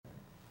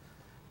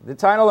The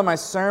title of my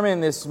sermon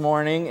this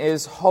morning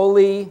is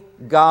Holy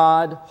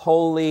God,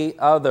 Holy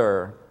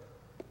Other.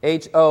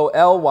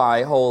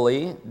 H-O-L-Y,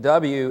 holy,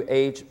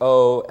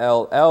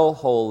 W-H-O-L-L,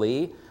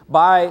 holy.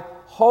 By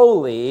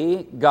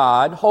holy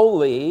God,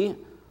 holy,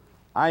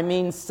 I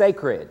mean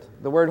sacred.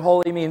 The word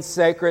holy means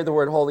sacred. The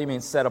word holy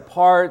means set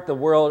apart. The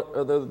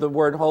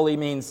word holy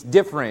means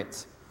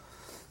different.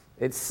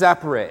 It's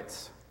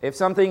separate. If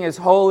something is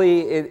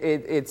holy,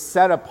 it's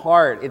set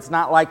apart. It's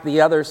not like the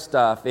other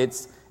stuff.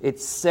 It's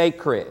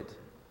sacred.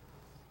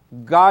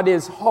 God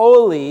is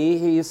holy.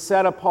 He's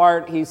set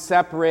apart. He's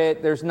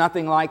separate. There's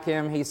nothing like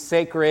Him. He's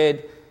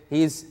sacred.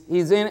 He's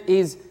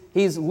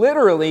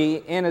literally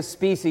in a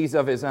species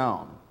of His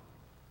own.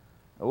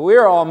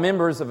 We're all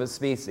members of a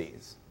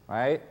species,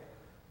 right?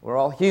 We're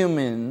all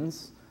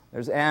humans.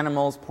 There's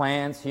animals,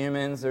 plants,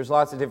 humans. There's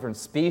lots of different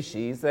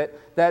species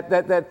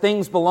that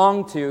things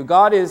belong to.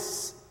 God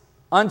is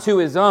unto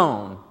His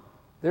own.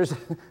 There's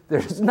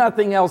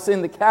nothing else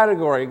in the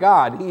category of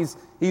God. He's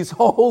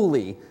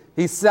holy.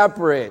 He's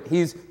separate.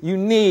 He's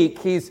unique.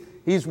 He's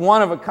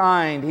one of a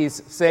kind.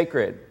 He's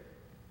sacred.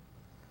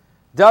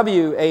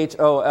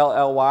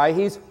 W-H-O-L-L-Y.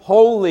 He's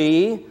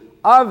holy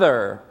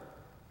other.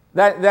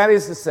 That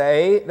is to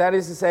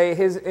say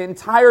His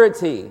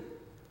entirety.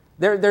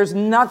 There's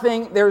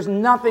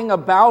nothing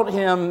about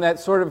Him that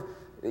sort of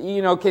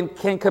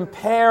can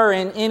compare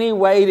in any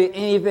way to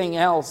anything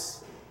else.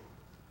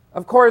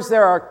 Of course,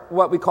 there are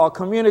what we call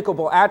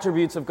communicable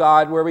attributes of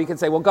God, where we can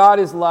say, well, God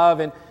is love,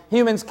 and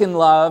humans can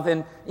love,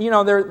 and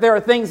there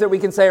are things that we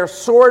can say are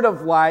sort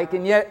of like,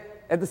 and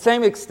yet at the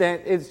same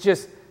extent,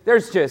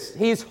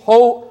 He's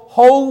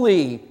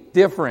wholly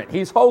different.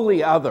 He's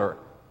wholly other.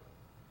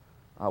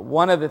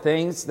 One of the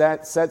things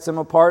that sets Him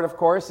apart, of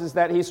course, is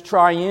that He's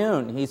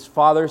triune. He's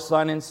Father,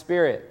 Son, and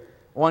Spirit.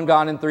 One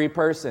God in three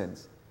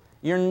persons.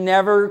 You're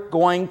never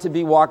going to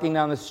be walking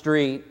down the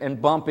street and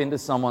bump into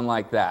someone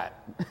like that.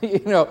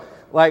 Today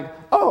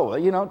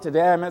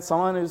I met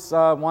someone who's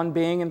one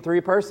being in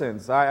three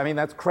persons. I mean,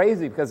 that's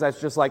crazy because that's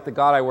just like the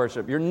God I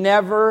worship. You're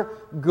never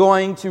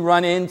going to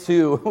run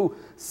into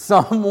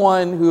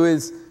someone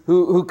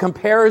who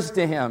compares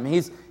to Him.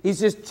 He's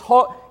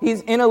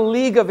in a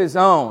league of His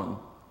own.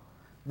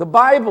 The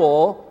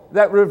Bible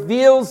that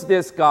reveals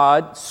this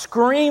God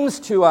screams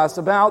to us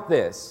about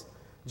this.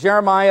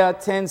 Jeremiah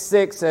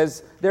 10:6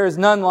 says, "There is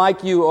none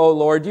like you, O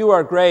Lord. You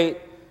are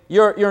great.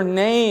 Your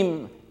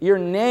name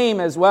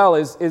as well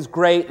is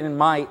great in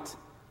might."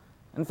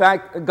 In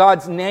fact,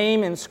 God's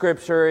name in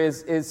Scripture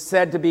is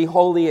said to be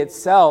holy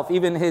itself.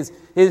 Even His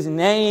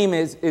name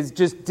is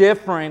just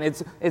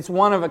different. It's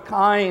one of a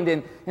kind.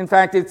 And in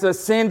fact, it's a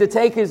sin to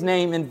take His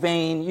name in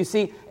vain. You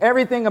see,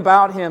 everything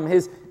about Him,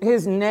 His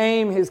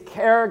name, His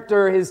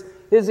character, His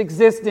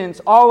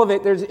existence, all of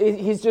it,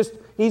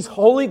 He's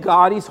holy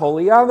God, He's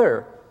holy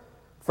other.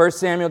 1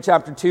 Samuel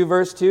chapter 2,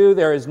 verse 2,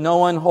 "There is no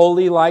one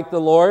holy like the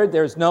Lord.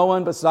 There is no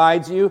one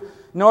besides you,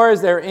 nor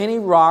is there any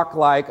rock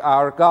like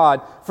our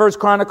God." 1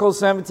 Chronicles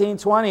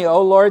 17:20, "O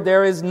Lord,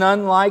 there is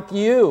none like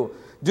you."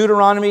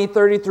 Deuteronomy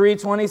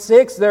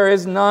 33:26, "There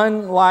is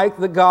none like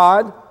the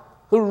God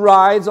who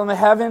rides on the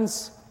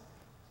heavens."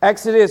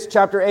 Exodus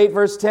chapter 8,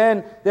 verse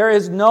 10, "There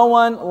is no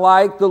one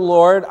like the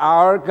Lord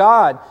our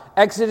God."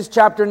 Exodus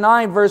chapter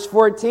 9, verse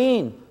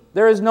 14,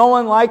 "There is no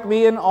one like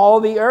me in all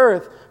the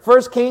earth."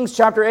 1 Kings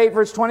chapter 8,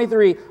 verse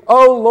 23,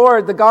 "O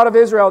Lord, the God of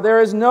Israel, there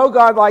is no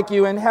God like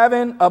you in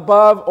heaven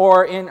above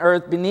or in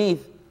earth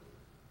beneath."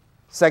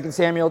 2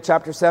 Samuel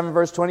chapter 7,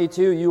 verse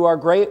 22, "You are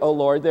great, O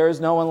Lord, there is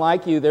no one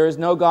like you, there is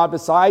no God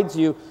besides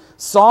you."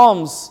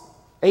 Psalms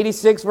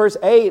 86, verse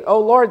 8, "O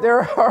Lord,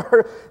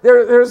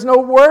 there's no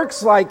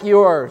works like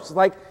yours."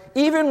 Like,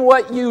 even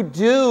what you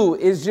do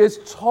is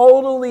just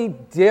totally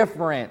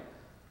different.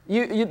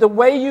 The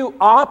way you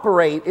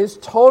operate is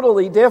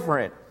totally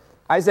different.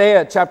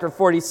 Isaiah chapter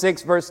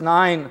 46, verse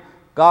 9,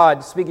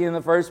 God speaking in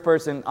the first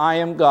person, "I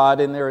am God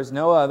and there is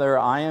no other.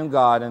 I am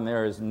God and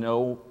there is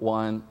no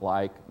one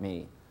like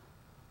me."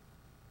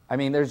 I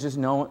mean, there's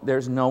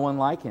no one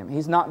like Him.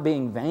 He's not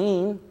being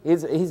vain.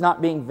 He's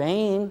not being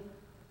vain.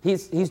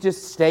 He's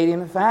just stating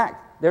the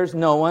fact. There's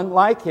no one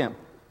like Him.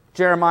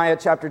 Jeremiah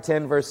chapter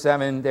 10, verse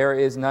 7, "There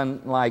is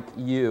none like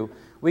you."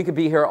 We could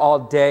be here all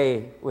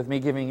day with me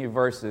giving you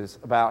verses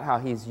about how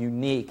He's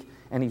unique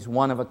and He's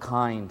one of a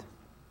kind.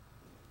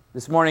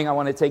 This morning I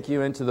want to take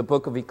you into the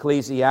book of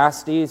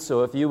Ecclesiastes,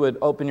 so if you would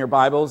open your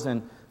Bibles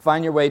and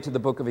find your way to the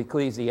book of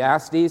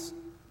Ecclesiastes.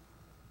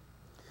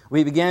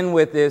 We begin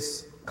with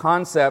this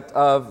concept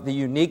of the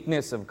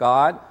uniqueness of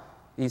God.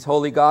 He's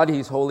holy God,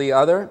 He's holy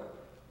other.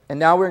 And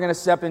now we're going to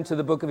step into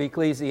the book of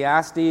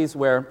Ecclesiastes,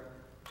 where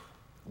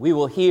we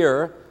will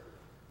hear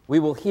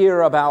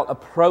about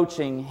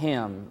approaching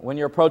Him. When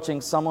you're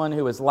approaching someone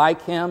who is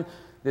like Him,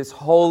 this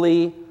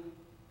holy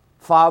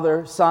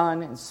Father,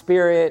 Son, and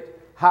Spirit,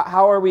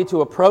 how are we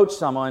to approach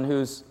someone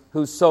who's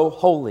so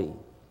holy?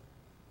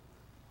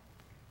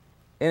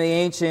 In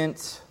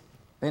ancient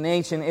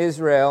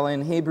Israel,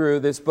 in Hebrew,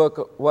 this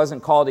book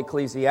wasn't called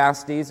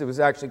Ecclesiastes. It was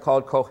actually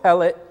called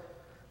Kohelet.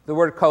 The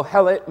word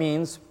Kohelet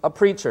means a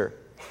preacher.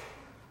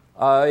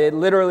 It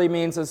literally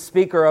means a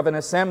speaker of an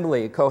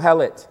assembly,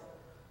 Kohelet.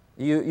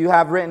 You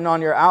have written on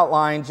your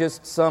outline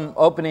just some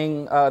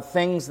opening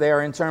things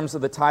there in terms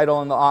of the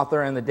title and the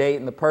author and the date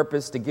and the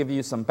purpose to give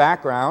you some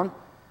background.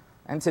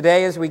 And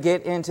today, as we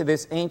get into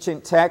this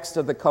ancient text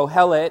of the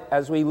Kohelet,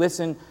 as we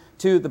listen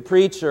to the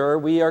preacher,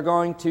 we are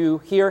going to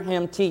hear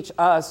him teach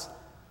us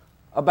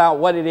about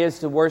what it is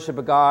to worship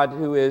a God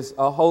who is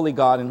a holy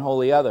God and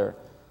holy other.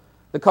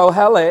 The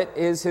Kohelet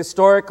is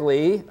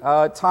historically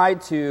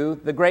tied to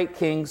the great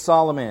King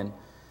Solomon.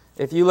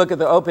 If you look at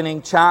the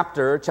opening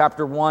chapter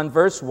 1,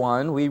 verse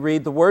 1, we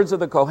read the words of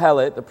the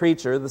Kohelet, the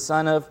preacher, the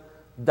son of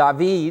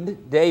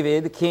David,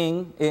 the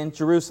king in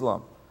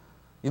Jerusalem.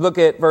 You look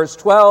at verse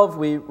 12,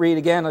 we read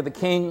again of the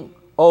king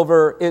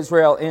over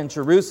Israel in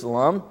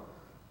Jerusalem.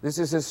 This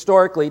is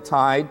historically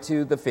tied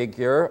to the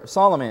figure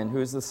Solomon, who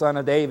is the son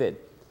of David.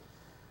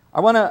 I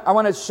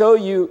want to show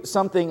you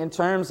something in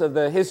terms of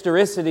the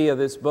historicity of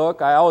this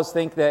book. I always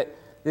think that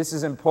this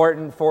is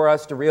important for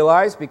us to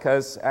realize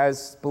because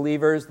as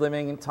believers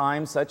living in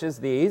times such as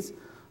these,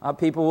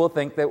 people will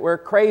think that we're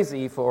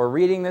crazy for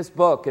reading this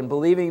book and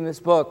believing this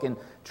book and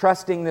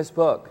trusting this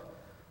book.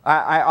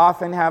 I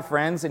often have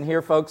friends and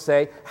hear folks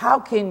say, how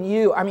can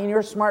you, you're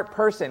a smart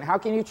person, how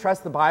can you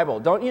trust the Bible?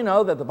 Don't you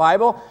know that the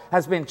Bible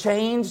has been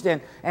changed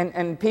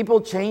and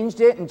people changed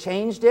it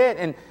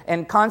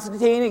and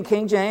Constantine and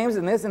King James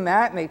and this and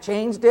that and they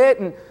changed it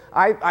and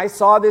I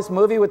saw this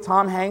movie with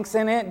Tom Hanks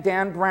in it,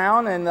 Dan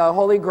Brown and the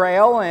Holy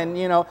Grail and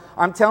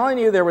I'm telling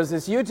you there was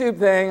this YouTube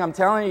thing, I'm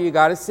telling you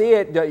got to see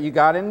it, you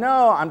got to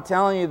know, I'm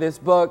telling you this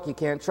book, you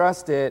can't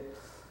trust it.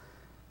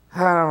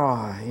 I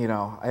don't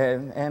know,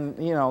 and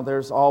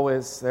there's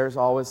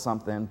always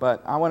something.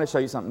 But I want to show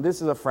you something.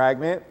 This is a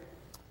fragment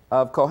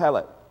of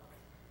Kohelet.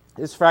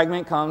 This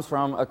fragment comes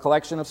from a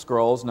collection of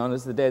scrolls known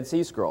as the Dead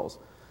Sea Scrolls.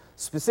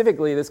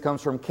 Specifically, this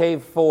comes from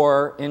Cave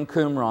 4 in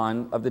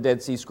Qumran of the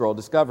Dead Sea Scroll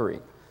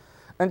discovery.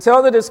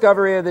 Until the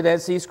discovery of the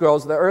Dead Sea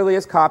Scrolls, the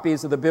earliest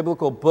copies of the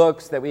biblical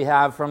books that we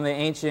have from the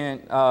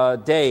ancient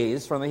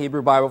days, from the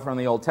Hebrew Bible, from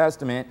the Old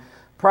Testament,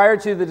 prior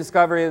to the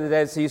discovery of the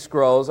Dead Sea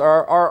Scrolls,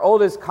 our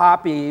oldest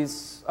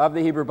copies of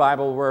the Hebrew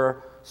Bible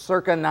were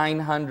circa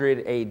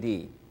 900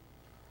 AD.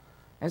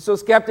 And so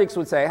skeptics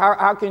would say,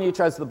 how can you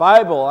trust the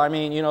Bible?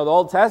 The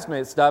Old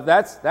Testament stuff,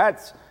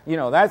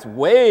 that's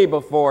way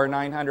before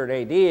 900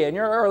 AD, and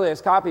your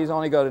earliest copies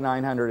only go to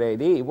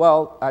 900 AD.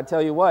 Well, I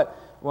tell you what,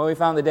 when we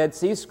found the Dead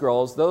Sea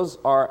Scrolls, those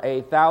are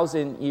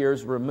 1,000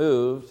 years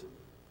removed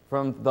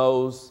from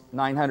those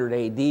 900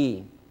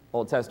 AD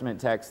Old Testament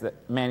texts,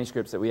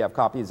 manuscripts that we have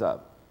copies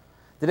of.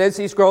 The Dead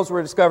Sea Scrolls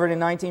were discovered in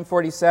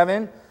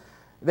 1947.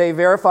 They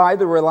verified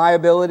the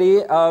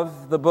reliability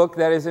of the book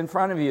that is in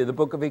front of you, the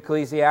book of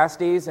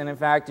Ecclesiastes, and in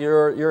fact,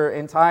 your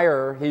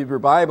entire Hebrew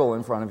Bible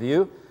in front of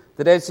you.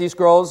 The Dead Sea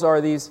Scrolls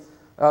are these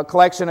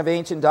collection of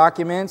ancient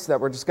documents that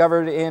were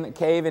discovered in a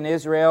cave in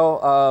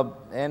Israel,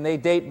 and they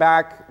date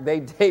back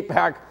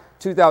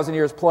 2,000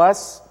 years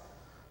plus.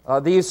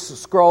 These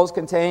scrolls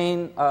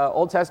contain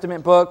Old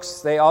Testament books.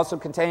 They also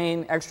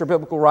contain extra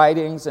biblical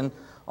writings and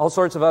all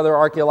sorts of other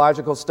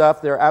archaeological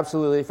stuff. They're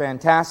absolutely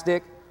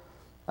fantastic.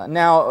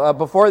 Now,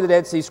 before the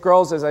Dead Sea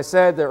Scrolls, as I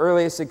said, the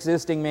earliest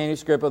existing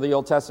manuscript of the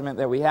Old Testament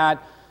that we had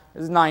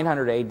is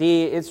 900 AD.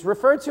 It's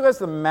referred to as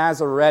the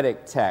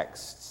Masoretic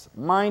texts.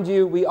 Mind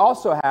you, we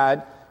also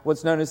had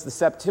what's known as the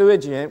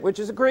Septuagint, which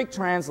is a Greek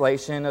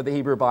translation of the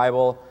Hebrew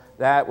Bible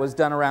that was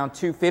done around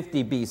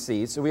 250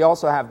 BC. So we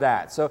also have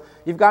that. So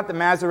you've got the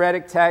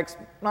Masoretic text,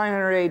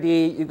 900 AD.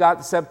 You've got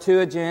the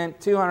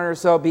Septuagint, 200 or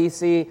so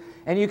BC.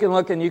 And you can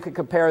look and you can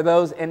compare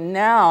those. And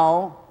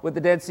now, with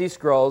the Dead Sea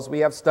Scrolls, we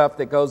have stuff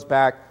that goes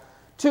back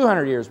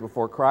 200 years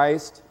before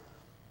Christ.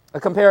 A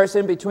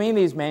comparison between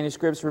these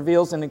manuscripts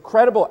reveals an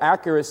incredible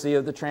accuracy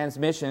of the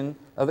transmission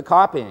of the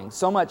copying.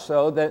 So much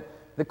so that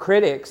the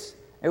critics,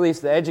 at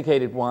least the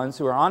educated ones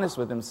who are honest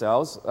with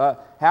themselves,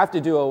 have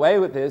to do away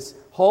with this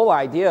whole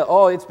idea,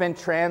 it's been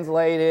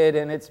translated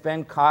and it's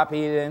been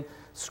copied and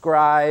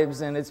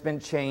scribes and it's been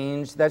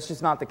changed. That's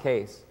just not the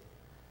case.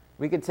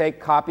 We could take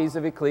copies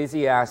of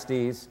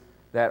Ecclesiastes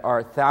that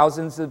are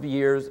 1,000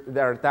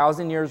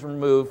 years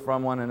removed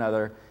from one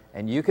another,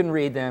 and you can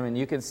read them and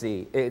you can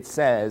see it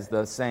says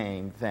the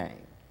same thing.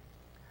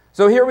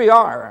 So here we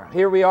are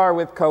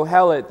with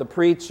Kohelet, the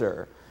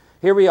preacher.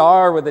 Here we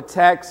are with a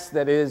text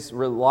that is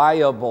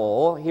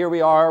reliable. Here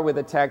we are with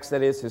a text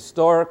that is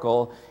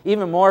historical.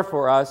 Even more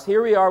for us,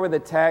 here we are with a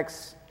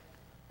text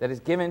that is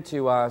given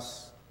to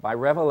us by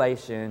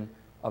revelation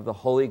of the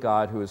holy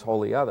God who is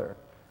holy other.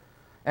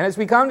 And as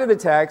we come to the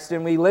text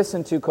and we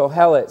listen to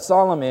Kohelet,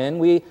 Solomon,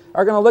 we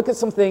are going to look at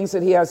some things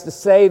that he has to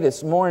say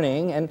this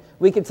morning, and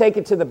we can take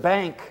it to the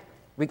bank.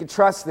 We can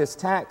trust this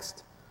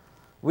text.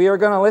 We are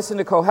going to listen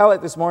to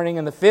Kohelet this morning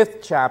in the 5th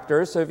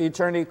chapter. So if you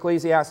turn to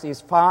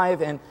Ecclesiastes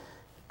 5, and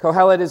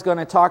Kohelet is going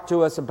to talk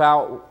to us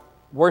about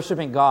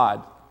worshiping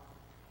God,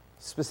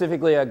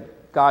 specifically a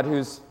God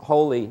who's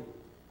holy.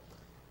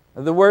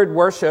 The word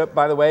worship,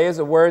 by the way, is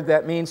a word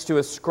that means to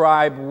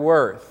ascribe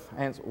worth.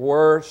 And it's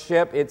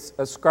worship, it's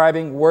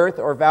ascribing worth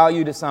or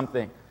value to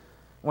something.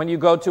 When you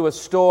go to a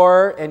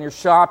store and you're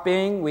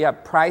shopping, we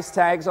have price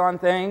tags on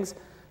things.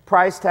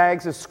 Price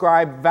tags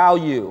ascribe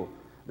value.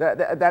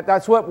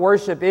 That's what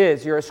worship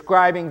is. You're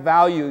ascribing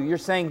value. You're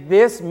saying,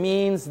 this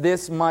means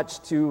this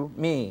much to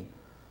me.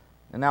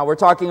 And now we're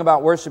talking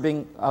about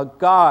worshiping a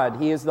God.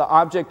 He is the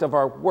object of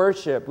our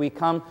worship. We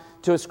come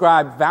to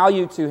ascribe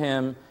value to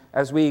Him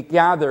as we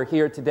gather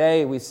here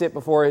today. We sit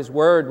before His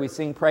Word. We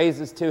sing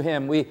praises to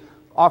Him. We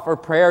offer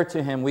prayer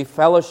to Him. We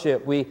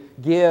fellowship. We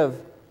give.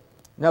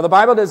 Now, the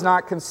Bible does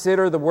not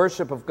consider the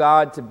worship of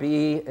God to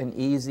be an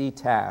easy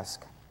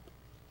task.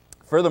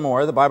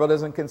 Furthermore, the Bible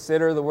doesn't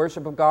consider the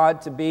worship of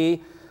God to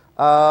be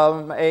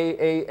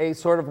a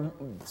sort of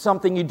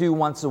something you do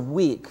once a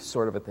week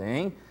sort of a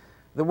thing.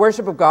 The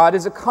worship of God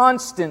is a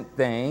constant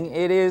thing.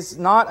 It is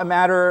not a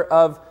matter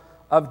of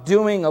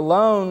doing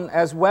alone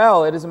as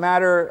well. It is a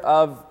matter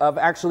of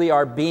actually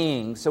our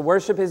being. So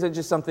worship isn't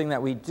just something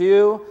that we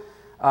do.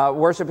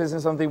 Worship isn't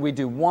something we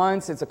do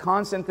once. It's a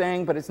constant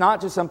thing, but it's not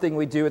just something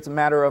we do. It's a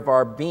matter of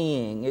our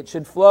being. It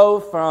should flow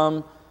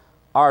from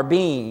our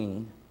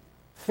being.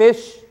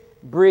 Fish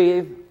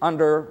breathe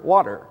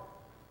underwater.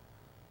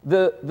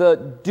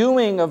 The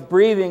doing of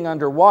breathing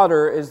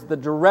underwater is the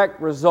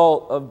direct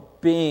result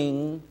of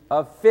being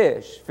a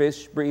fish.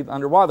 Fish breathe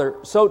underwater.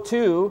 So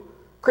too,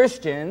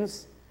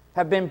 Christians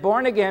have been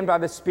born again by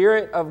the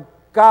Spirit of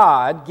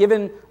God,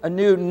 given a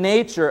new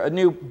nature, a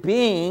new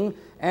being,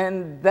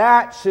 and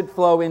that should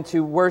flow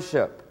into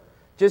worship.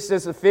 Just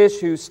as a fish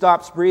who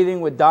stops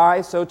breathing would die,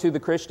 so too the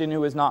Christian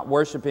who is not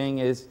worshiping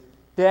is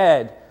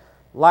dead,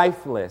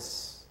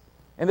 lifeless.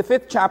 In the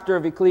 5th chapter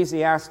of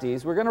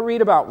Ecclesiastes, we're going to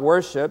read about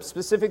worship.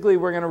 Specifically,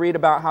 we're going to read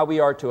about how we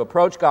are to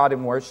approach God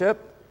in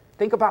worship.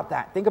 Think about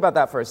that. Think about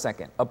that for a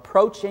second.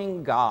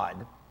 Approaching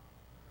God.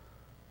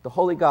 The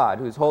holy God,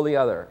 who's wholly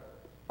other.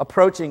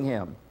 Approaching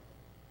Him.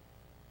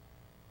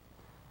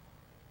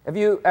 Have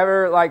you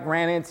ever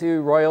ran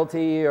into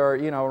royalty or,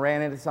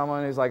 ran into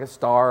someone who's like a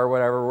star or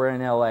whatever? We're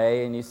in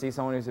LA and you see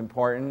someone who's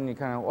important and you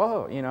kind of,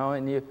 whoa,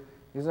 and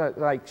you're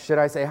like, should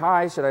I say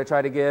hi? Should I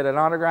try to get an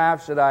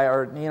autograph? Should I,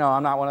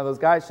 I'm not one of those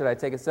guys. Should I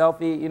take a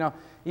selfie?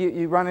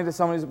 You run into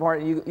someone who's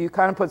important. You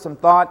kind of put some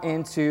thought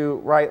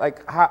into, right,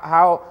 like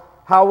how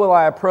will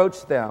I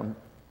approach them?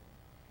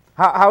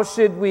 How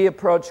should we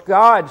approach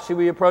God? Should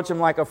we approach Him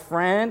like a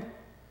friend?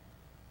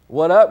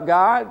 What up,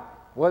 God?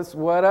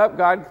 What up,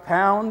 God?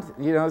 Pound?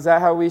 Is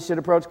that how we should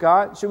approach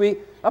God? Should we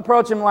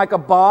approach Him like a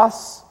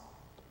boss?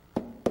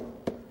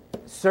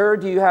 Sir,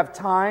 do you have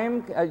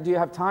time? Do you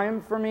have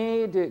time for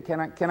me? Can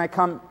I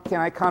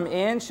come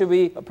in? Should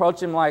we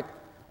approach Him like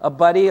a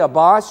buddy, a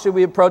boss? Should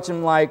we approach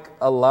Him like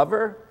a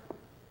lover?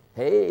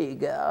 Hey,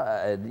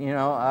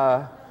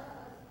 God,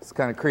 it's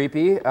kind of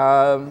creepy.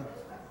 Well,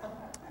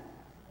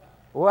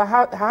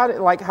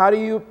 how do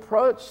you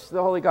approach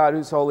the holy God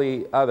who's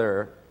wholly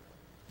other?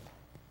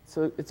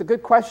 So it's a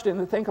good question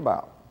to think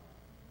about.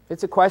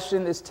 It's a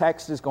question this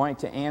text is going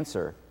to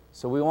answer.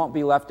 So we won't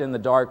be left in the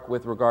dark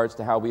with regards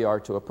to how we are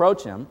to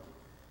approach Him.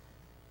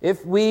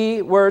 If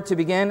we were to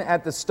begin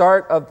at the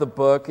start of the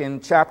book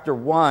in chapter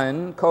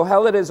 1,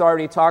 Kohelet has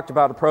already talked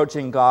about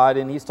approaching God,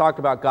 and he's talked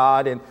about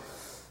God. And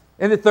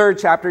in the 3rd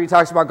chapter, he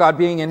talks about God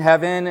being in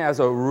heaven as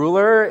a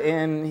ruler,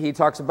 and he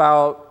talks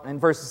about, in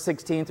verses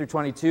 16 through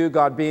 22,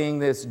 God being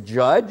this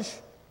judge.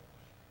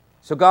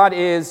 So God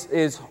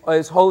is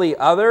wholly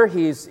other.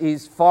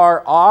 He's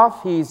far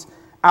off. He's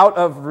out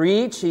of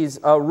reach. He's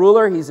a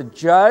ruler. He's a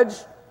judge.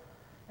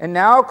 And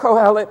now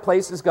Kohelet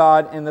places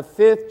God in the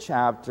 5th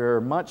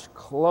chapter much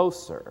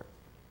closer.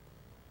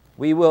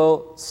 We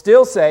will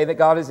still say that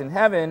God is in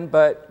heaven,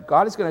 but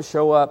God is going to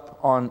show up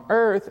on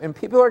earth, and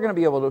people are going to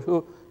be able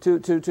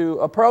to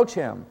approach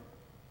Him.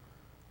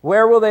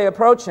 Where will they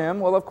approach Him?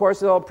 Well, of course,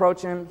 they'll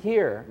approach Him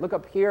here. Look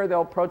up here,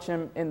 they'll approach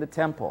Him in the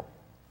temple.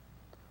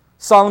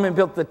 Solomon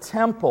built the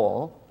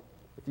temple.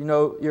 If you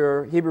know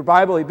your Hebrew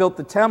Bible, he built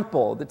the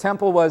temple. The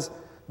temple was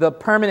the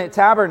permanent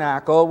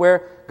tabernacle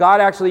where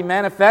God actually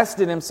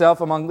manifested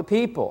Himself among the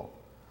people.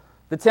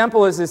 The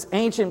temple is this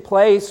ancient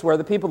place where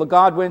the people of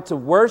God went to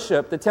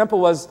worship. The temple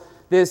was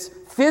this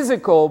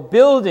physical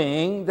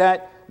building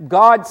that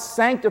God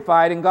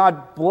sanctified and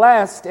God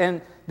blessed,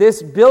 and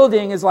this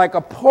building is like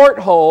a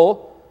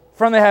porthole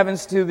from the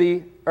heavens to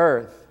the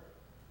earth.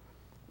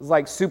 It's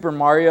like Super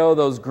Mario,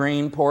 those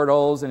green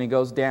portals, and he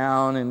goes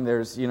down and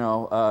there's,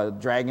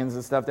 dragons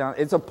and stuff down.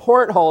 It's a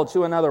porthole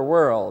to another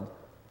world,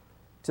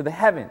 to the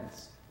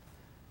heavens.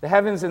 The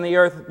heavens and the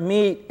earth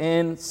meet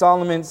in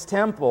Solomon's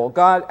temple.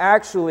 God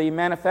actually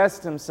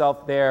manifests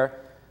Himself there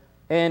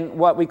in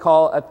what we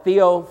call a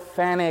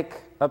theophanic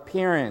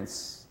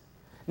appearance.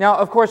 Now,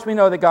 of course, we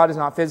know that God is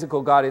not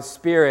physical. God is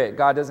spirit.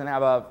 God doesn't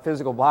have a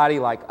physical body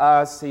like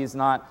us. He's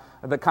not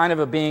the kind of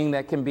a being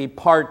that can be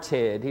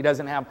parted. He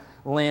doesn't have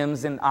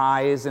limbs and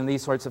eyes and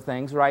these sorts of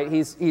things, right?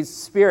 He's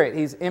spirit.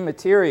 He's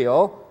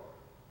immaterial.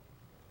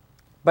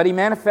 But He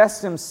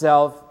manifests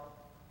Himself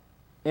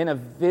in a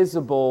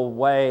visible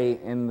way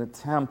in the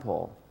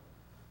temple.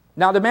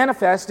 Now, to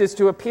manifest is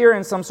to appear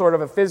in some sort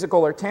of a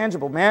physical or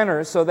tangible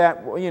manner so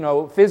that,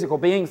 physical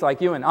beings like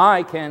you and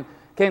I can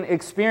can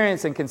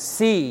experience and can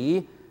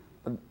see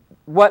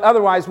what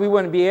otherwise we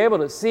wouldn't be able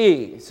to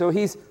see. So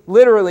he's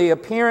literally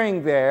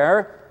appearing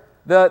there.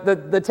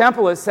 The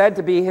temple is said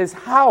to be his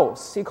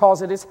house. He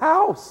calls it his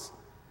house.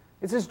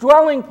 It's his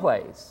dwelling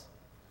place.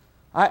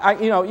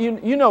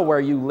 You know where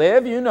you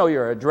live. You know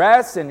your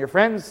address, and your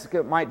friends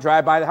might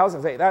drive by the house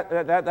and say,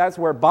 that's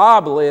where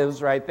Bob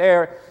lives right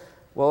there.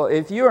 Well,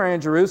 if you are in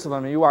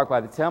Jerusalem and you walk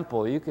by the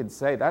temple, you could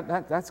say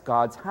that's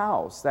God's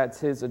house. That's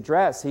his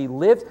address. He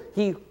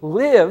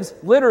lives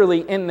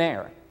literally in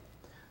there.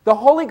 The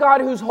holy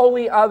God who's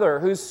wholly other,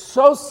 who's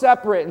so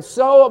separate and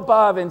so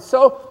above and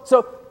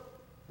so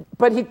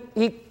but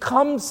he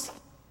comes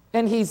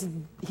and he's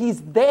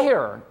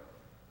there.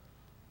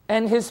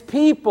 And his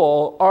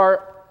people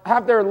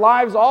have their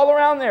lives all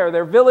around there,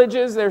 their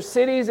villages, their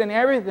cities, and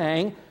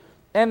everything.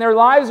 And their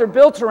lives are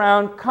built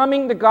around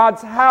coming to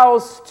God's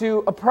house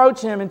to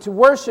approach him and to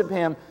worship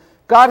him.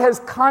 God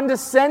has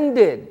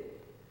condescended.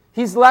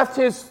 He's left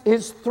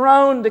his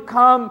throne to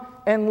come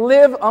and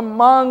live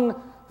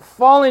among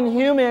fallen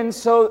humans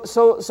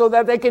so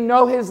that they can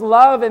know his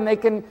love and they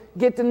can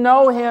get to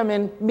know him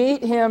and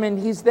meet him, and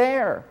he's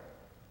there.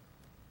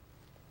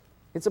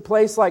 It's a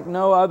place like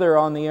no other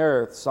on the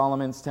earth,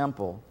 Solomon's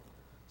temple.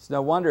 It's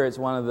no wonder it's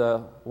one of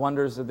the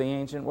wonders of the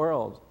ancient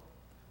world.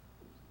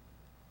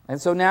 And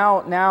so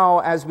now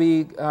as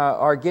we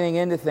are getting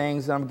into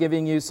things, I'm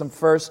giving you some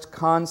first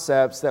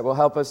concepts that will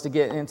help us to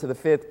get into the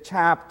 5th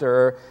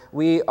chapter.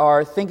 We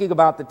are thinking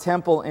about the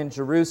temple in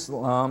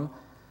Jerusalem,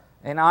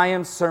 and I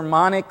am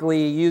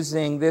sermonically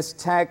using this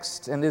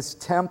text and this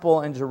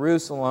temple in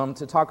Jerusalem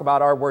to talk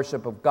about our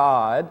worship of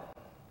God.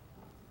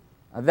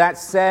 That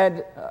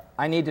said,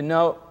 I need to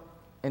note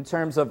in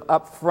terms of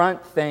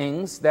upfront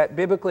things that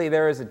biblically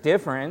there is a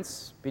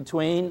difference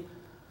between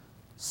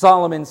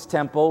Solomon's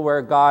temple,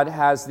 where God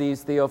has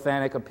these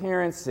theophanic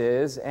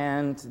appearances,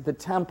 and the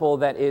temple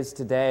that is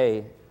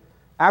today.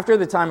 After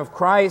the time of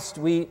Christ,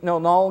 we no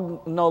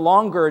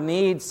longer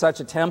need such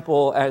a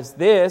temple as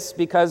this,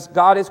 because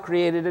God has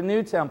created a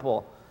new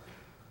temple.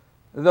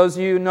 Those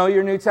of you who know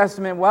your New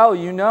Testament well,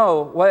 you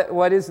know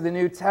what is the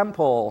new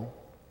temple.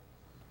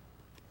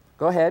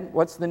 Go ahead.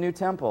 What's the new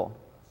temple?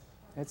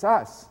 It's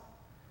us.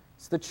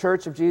 It's the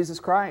church of Jesus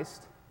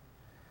Christ.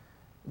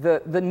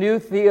 The new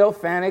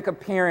theophanic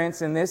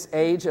appearance in this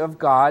age of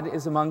God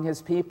is among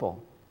his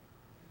people.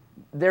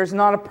 There's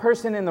not a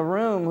person in the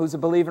room who's a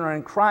believer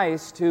in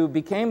Christ who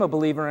became a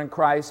believer in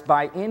Christ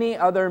by any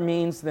other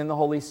means than the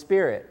Holy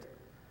Spirit.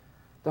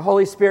 The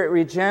Holy Spirit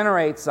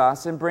regenerates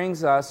us and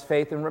brings us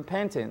faith and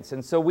repentance.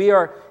 And so we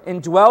are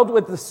indwelled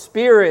with the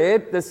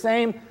Spirit, the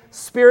same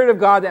Spirit of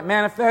God that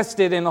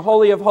manifested in the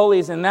Holy of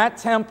Holies in that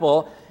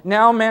temple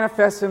now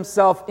manifests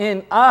himself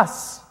in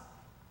us.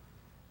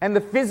 And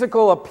the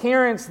physical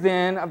appearance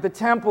then of the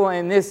temple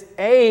in this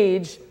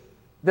age,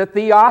 the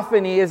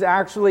theophany, is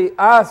actually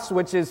us,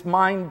 which is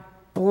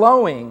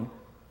mind-blowing.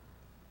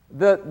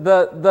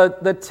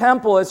 The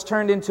temple has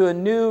turned into a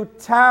new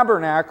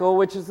tabernacle,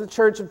 which is the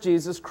church of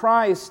Jesus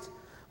Christ.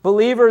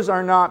 Believers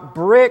are not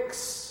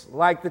bricks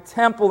like the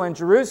temple in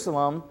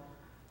Jerusalem.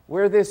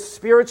 We're this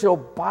spiritual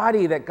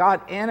body that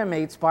God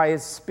animates by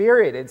his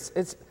Spirit.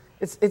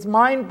 It's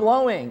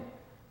mind-blowing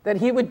that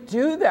he would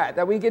do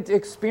that we get to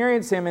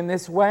experience him in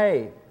this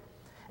way.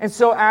 And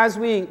so as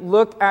we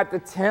look at the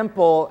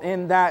temple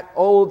in that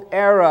old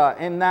era,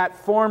 in that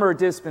former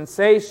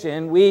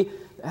dispensation, we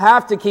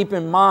have to keep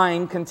in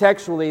mind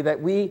contextually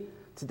that we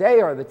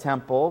today are the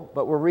temple,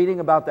 but we're reading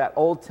about that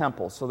old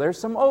temple. So there's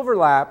some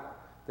overlap,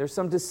 there's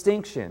some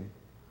distinction.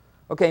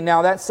 Okay,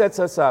 now that sets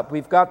us up.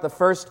 We've got the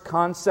first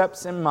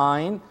concepts in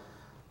mind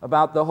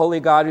about the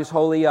holy God who's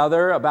wholly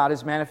other, about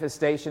his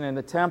manifestation in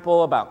the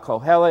temple, about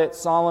Kohelet,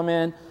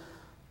 Solomon,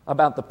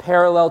 about the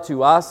parallel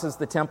to us as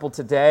the temple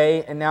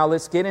today. And now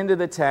let's get into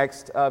the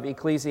text of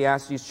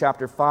Ecclesiastes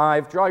chapter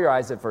 5. Draw your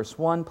eyes at verse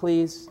 1,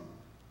 please.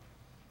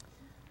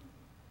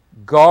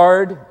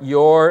 Guard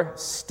your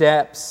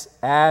steps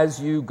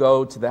as you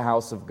go to the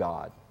house of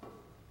God.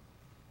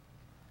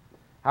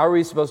 How are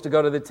we supposed to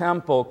go to the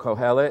temple,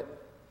 Kohelet?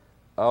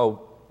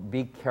 Oh,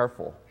 be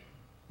careful.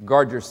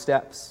 Guard your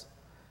steps.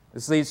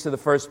 This leads to the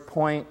first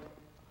point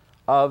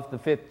of the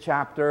 5th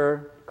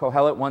chapter.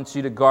 Kohelet wants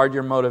you to guard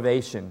your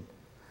motivation.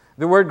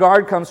 The word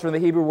guard comes from the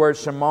Hebrew word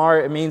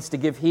shamar. It means to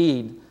give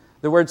heed.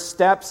 The word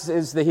steps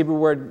is the Hebrew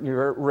word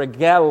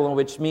regel,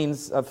 which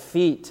means of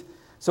feet.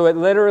 So it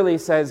literally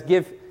says,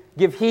 give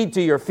heed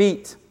to your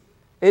feet.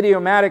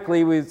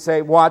 Idiomatically, we would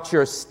say, watch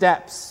your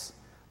steps.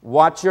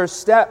 Watch your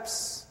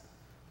steps.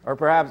 Or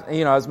perhaps,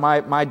 as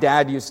my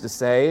dad used to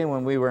say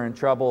when we were in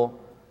trouble,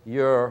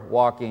 you're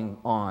walking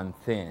on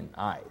thin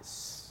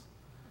ice.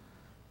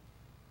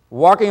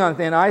 Walking on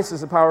thin ice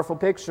is a powerful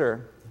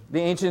picture. The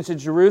ancients of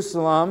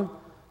Jerusalem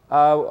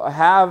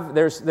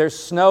there's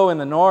snow in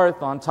the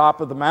north on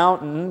top of the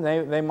mountain.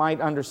 They might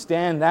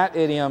understand that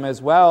idiom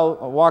as well.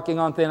 Walking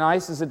on thin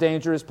ice is a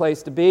dangerous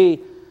place to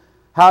be.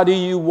 How do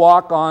you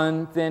walk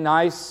on thin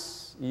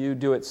ice? You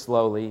do it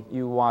slowly.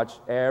 You watch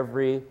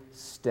every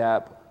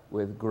step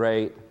with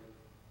great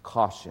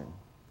caution.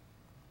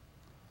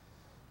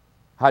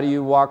 How do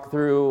you walk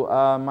through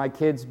my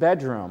kid's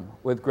bedroom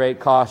with great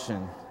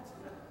caution?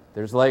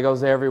 There's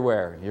Legos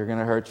everywhere. You're going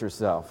to hurt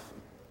yourself.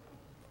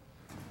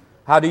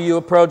 How do you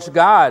approach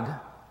God?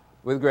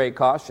 With great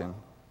caution.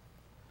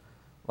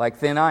 Like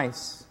thin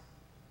ice.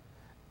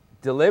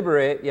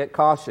 Deliberate yet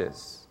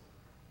cautious.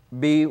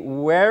 Be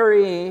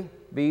wary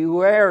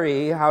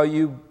how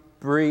you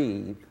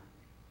breathe.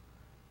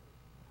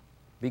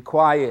 Be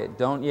quiet,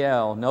 don't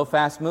yell. No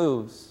fast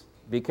moves.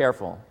 Be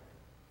careful.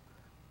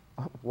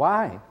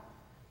 Why?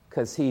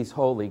 Because He's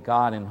holy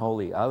God and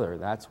holy other.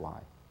 That's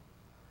why.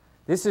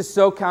 This is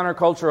so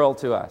countercultural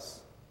to us.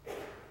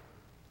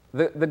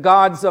 The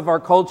gods of our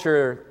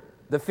culture,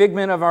 the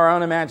figment of our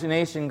own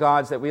imagination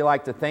gods that we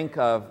like to think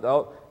of,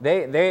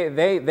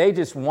 they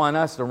just want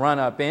us to run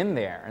up in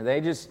there.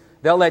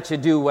 They'll let you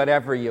do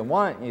whatever you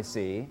want, you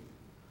see.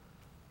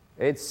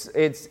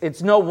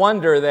 It's no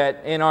wonder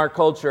that in our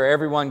culture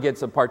everyone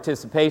gets a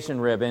participation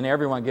ribbon,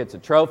 everyone gets a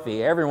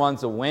trophy,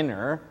 everyone's a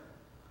winner.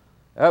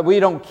 We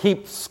don't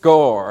keep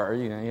score,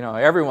 you know,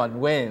 everyone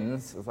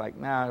wins. It's like,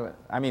 no,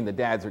 I mean the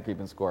dads are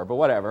keeping score, but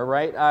whatever,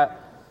 right?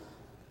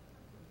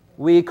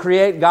 We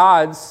create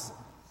gods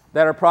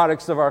that are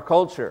products of our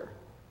culture.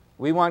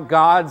 We want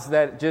gods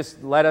that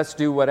just let us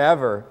do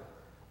whatever.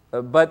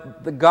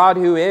 But the God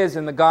who is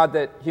and the God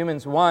that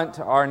humans want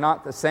are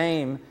not the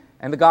same.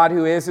 And the God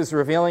who is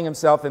revealing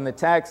Himself in the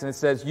text, and it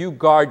says, you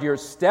guard your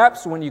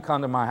steps when you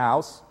come to my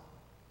house.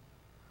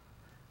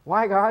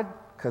 Why, God?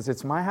 Because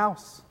it's my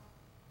house.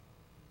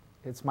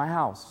 It's my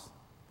house.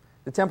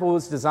 The temple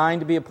was designed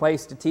to be a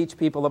place to teach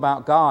people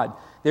about God,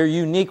 their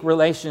unique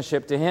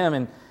relationship to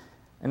Him,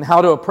 and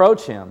how to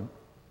approach Him.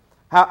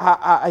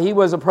 How He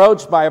was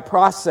approached by a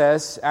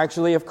process,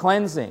 actually, of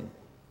cleansing.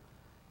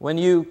 When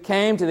you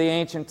came to the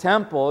ancient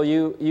temple,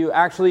 you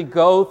actually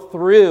go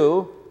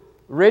through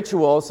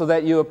ritual so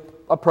that you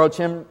approach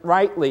Him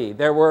rightly.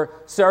 There were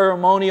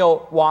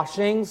ceremonial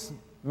washings,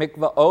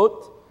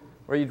 mikvaot,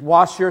 where you'd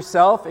wash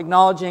yourself,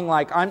 acknowledging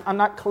like, I'm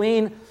not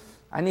clean.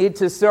 I need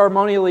to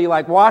ceremonially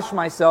like wash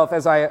myself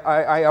as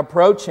I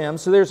approach Him.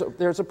 So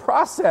there's a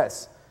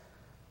process.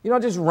 You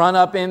don't just run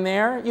up in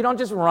there. You don't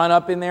just run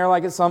up in there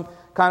like it's some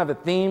kind of a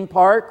theme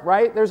park,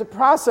 right? There's a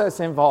process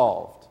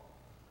involved,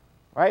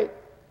 right?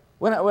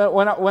 When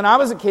I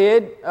was a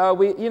kid,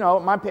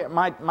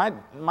 my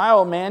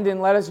old man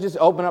didn't let us just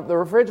open up the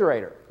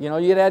refrigerator. You know,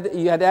 you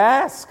had to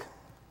ask.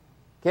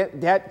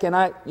 Dad, can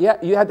I? Yeah,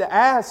 you had to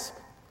ask.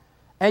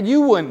 And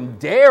you wouldn't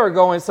dare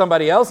go in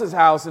somebody else's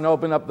house and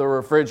open up the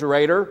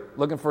refrigerator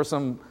looking for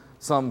some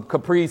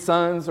Capri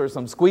Suns or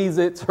some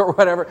Squeeze-Its or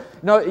whatever.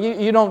 No,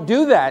 you don't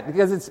do that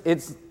because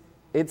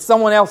it's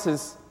someone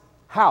else's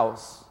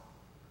house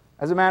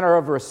as a matter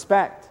of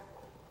respect.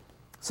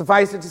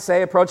 Suffice it to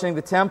say, approaching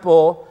the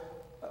temple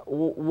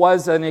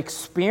was an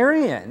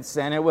experience,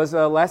 and it was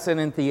a lesson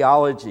in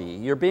theology.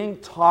 You're being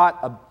taught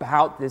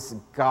about this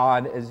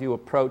God as you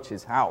approach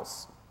His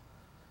house.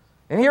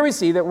 And here we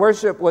see that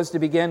worship was to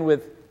begin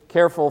with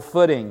careful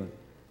footing,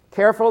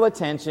 careful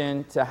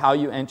attention to how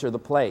you enter the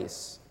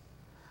place.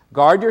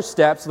 Guard your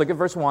steps, look at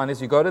verse 1,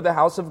 as you go to the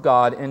house of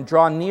God, and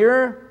draw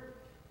near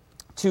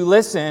to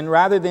listen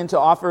rather than to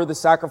offer the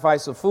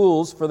sacrifice of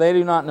fools, for they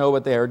do not know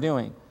what they are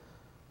doing.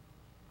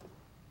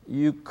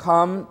 You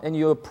come and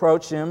you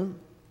approach Him,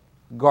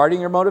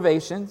 guarding your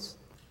motivations.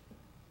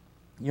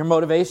 Your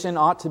motivation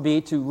ought to be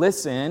to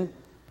listen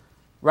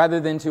rather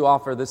than to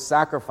offer the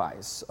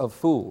sacrifice of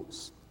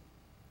fools.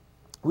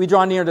 We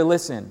draw near to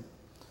listen.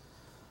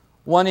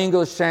 One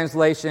English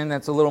translation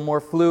that's a little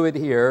more fluid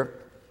here,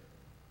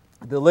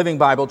 the Living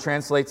Bible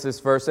translates this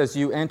verse, as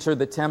you enter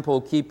the temple,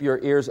 keep your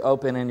ears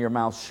open and your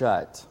mouth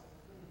shut.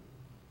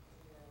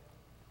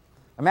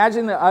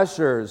 Imagine the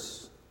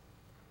ushers.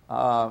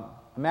 I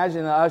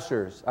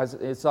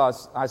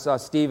saw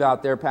Steve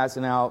out there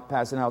passing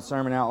out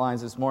sermon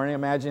outlines this morning.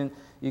 Imagine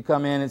you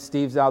come in and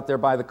Steve's out there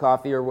by the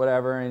coffee or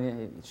whatever, and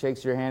he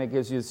shakes your hand, it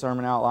gives you a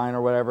sermon outline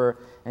or whatever,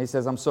 and he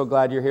says, I'm so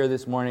glad you're here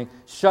this morning.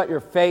 Shut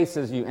your face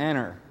as you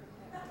enter.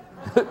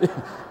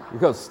 You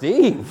go,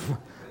 Steve,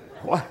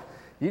 what?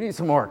 You need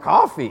some more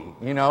coffee,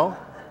 you know?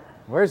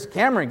 Where's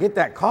Cameron? Get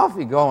that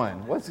coffee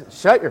going.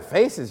 Shut your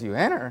face as you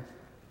enter.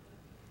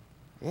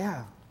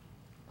 Yeah,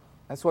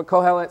 that's what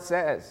Kohelet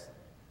says.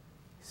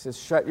 He says,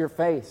 shut your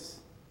face.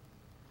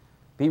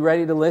 Be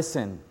ready to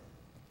listen.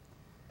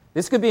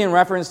 This could be in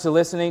reference to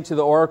listening to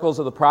the oracles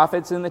of the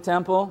prophets in the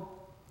temple,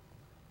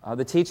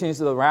 the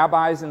teachings of the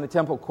rabbis in the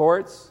temple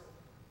courts,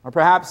 or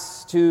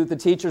perhaps to the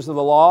teachers of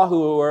the law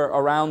who were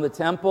around the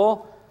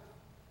temple.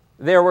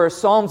 There were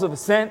psalms of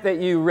ascent that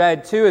you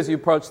read too as you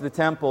approached the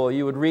temple.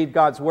 You would read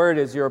God's word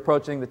as you're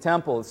approaching the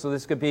temple. So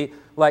this could be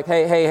like,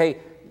 hey,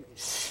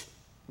 shh,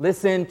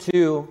 listen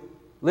to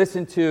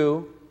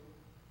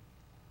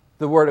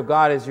the word of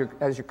God as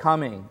you're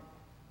coming.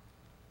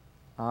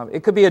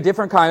 It could be a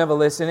different kind of a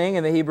listening.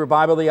 In the Hebrew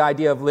Bible, the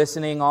idea of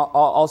listening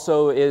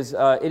also is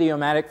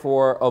idiomatic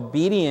for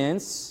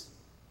obedience.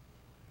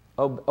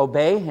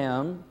 Obey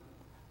Him.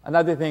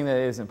 Another thing that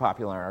isn't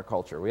popular in our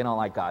culture, we don't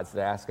like gods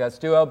that ask us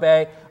to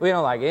obey. We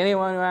don't like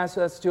anyone who asks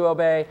us to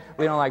obey.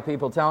 We don't like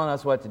people telling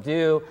us what to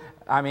do.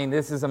 I mean,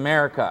 this is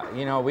America.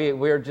 You know,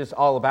 we're just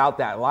all about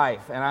that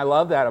life. And I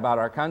love that about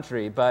our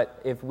country. But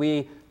if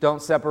we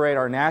don't separate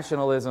our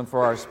nationalism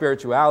for our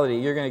spirituality,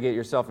 you're going to get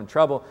yourself in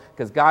trouble,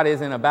 because God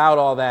isn't about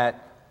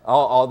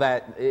all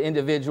that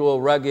individual,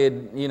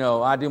 rugged, you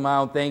know, I do my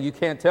own thing. You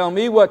can't tell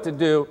me what to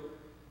do.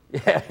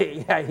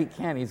 Yeah, he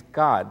can. He's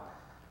God.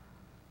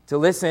 To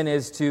listen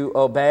is to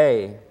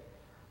obey.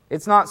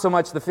 It's not so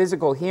much the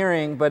physical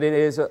hearing, but it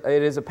is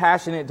a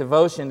passionate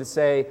devotion to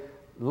say,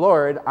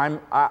 Lord,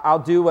 I'll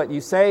do what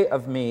you say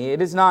of me.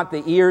 It is not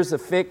the ears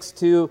affixed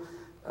to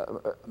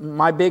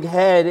my big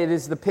head. It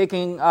is the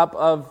picking up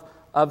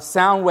of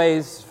sound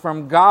waves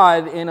from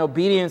God in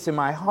obedience in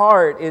my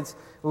heart. It's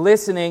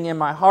listening in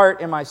my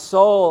heart, in my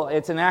soul.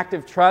 It's an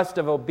active trust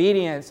of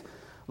obedience.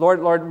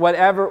 Lord,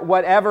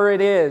 whatever it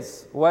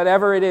is,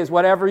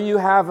 whatever you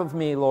have of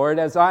me, Lord,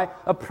 as I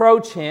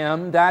approach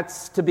Him,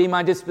 that's to be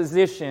my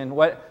disposition.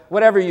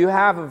 Whatever you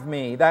have of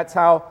me, that's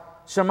how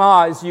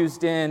Shema is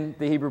used in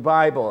the Hebrew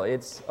Bible.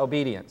 It's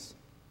obedience.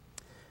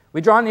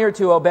 We draw near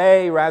to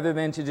obey rather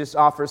than to just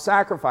offer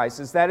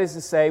sacrifices. That is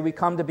to say, we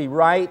come to be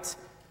right.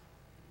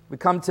 We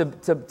come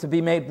to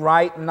be made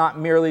right, not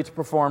merely to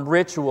perform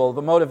ritual.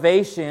 The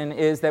motivation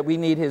is that we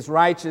need His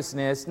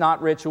righteousness,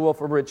 not ritual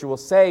for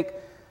ritual's sake.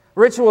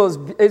 Ritual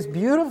is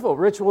beautiful.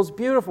 Ritual is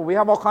beautiful. We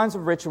have all kinds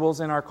of rituals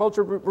in our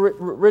culture.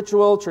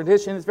 Ritual,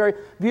 tradition is very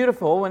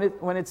beautiful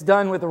when it's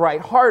done with the right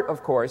heart,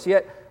 of course.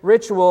 Yet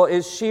ritual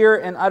is sheer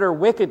and utter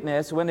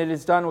wickedness when it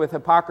is done with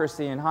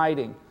hypocrisy and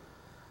hiding.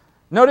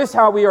 Notice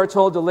how we are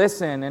told to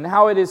listen and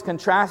how it is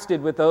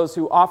contrasted with those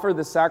who offer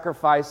the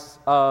sacrifice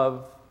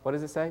of, what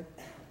does it say?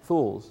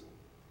 Fools.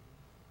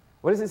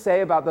 What does it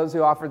say about those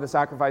who offer the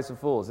sacrifice of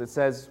fools? It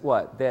says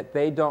what? That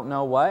they don't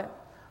know what?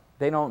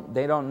 They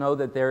don't know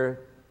that they're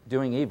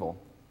doing evil.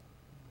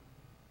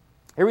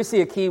 Here we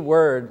see a key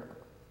word,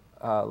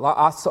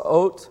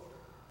 la'asot.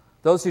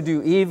 Those who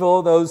do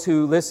evil, those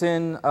who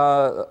listen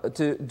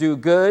to do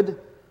good,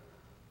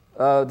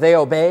 they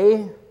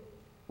obey.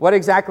 What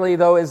exactly,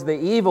 though, is the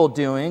evil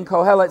doing?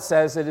 Kohelet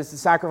says that it's the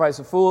sacrifice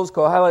of fools.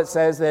 Kohelet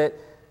says that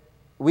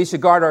we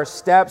should guard our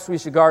steps, we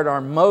should guard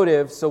our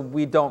motives, so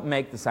we don't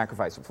make the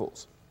sacrifice of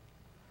fools.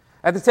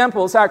 At the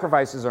temple,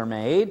 sacrifices are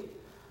made.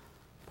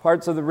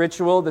 Parts of the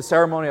ritual, the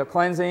ceremonial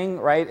cleansing,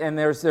 right? And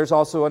there's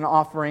also an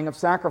offering of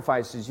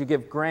sacrifices. You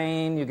give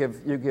grain, you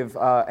give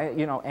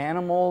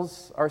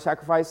animals are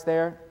sacrificed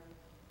there.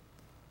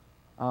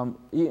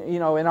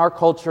 In our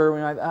culture,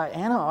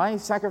 I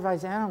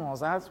sacrifice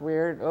animals. That's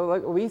weird. Oh,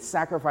 look, we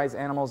sacrifice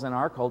animals in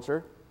our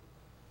culture.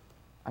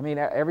 I mean,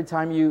 every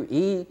time you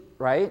eat,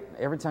 right?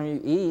 Every time you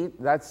eat,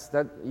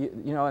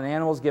 an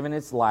animal's given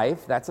its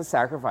life. That's a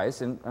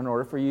sacrifice in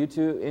order for you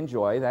to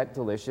enjoy that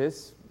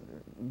delicious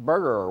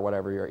burger or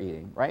whatever you're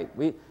eating, right?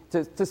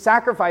 To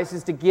sacrifice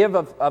is to give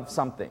of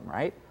something,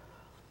 right?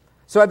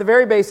 So at the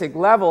very basic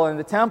level in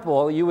the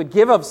temple, you would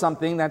give of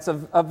something that's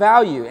of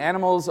value.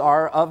 Animals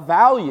are of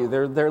value.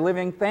 They're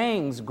living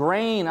things,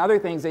 grain, other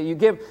things that you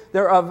give,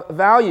 they're of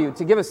value.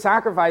 To give a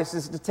sacrifice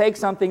is to take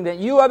something that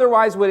you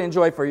otherwise would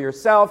enjoy for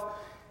yourself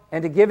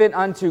and to give it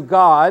unto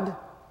God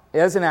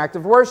as an act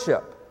of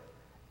worship.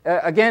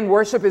 Again,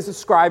 worship is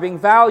ascribing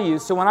value.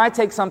 So when I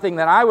take something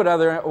that I would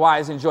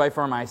otherwise enjoy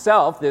for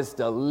myself, this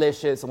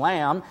delicious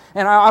lamb,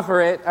 and I offer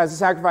it as a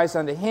sacrifice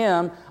unto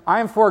Him, I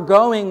am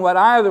foregoing what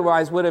I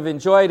otherwise would have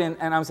enjoyed, and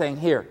I'm saying,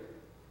 here.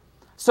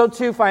 So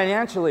too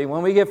financially,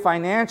 when we give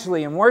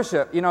financially in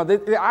worship,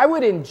 I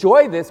would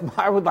enjoy this,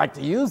 I would like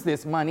to use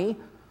this money.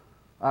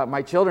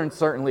 My children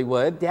certainly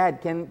would. Dad,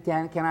 can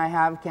I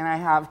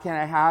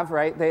have,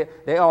 right?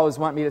 They always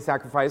want me to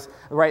sacrifice,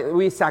 right?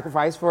 We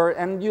sacrifice for,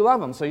 and you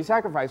love them, so you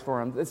sacrifice for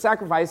them. The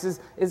sacrifice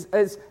is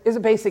a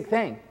basic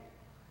thing.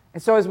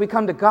 And so as we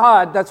come to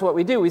God, that's what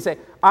we do. We say,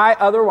 I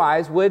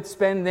otherwise would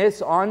spend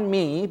this on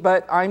me,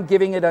 but I'm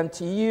giving it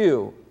unto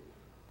you.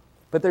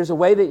 But there's a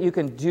way that you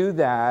can do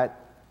that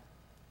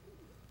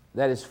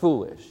is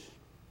foolish.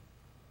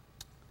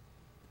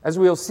 As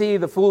we'll see,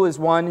 the fool is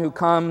one who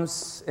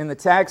comes in the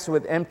text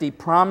with empty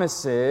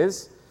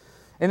promises.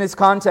 In this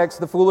context,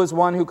 the fool is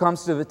one who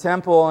comes to the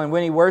temple, and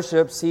when he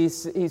worships, he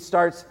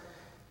starts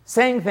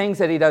saying things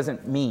that he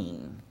doesn't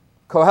mean.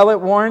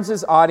 Kohelet warns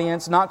his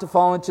audience not to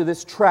fall into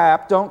this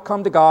trap. Don't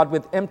come to God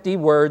with empty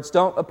words.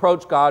 Don't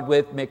approach God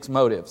with mixed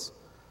motives.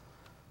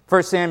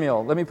 1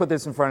 Samuel, let me put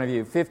this in front of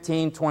you.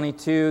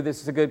 15:22,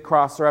 this is a good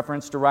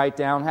cross-reference to write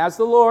down. Has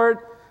the Lord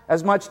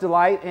as much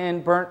delight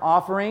in burnt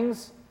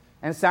offerings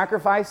and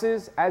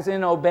sacrifices as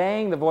in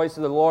obeying the voice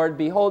of the Lord?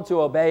 Behold,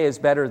 to obey is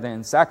better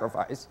than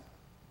sacrifice.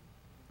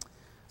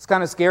 It's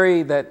kind of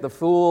scary that the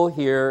fool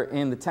here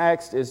in the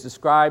text is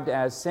described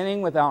as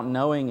sinning without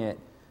knowing it.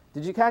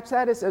 Did you catch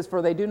that? It says,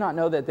 for they do not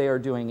know that they are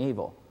doing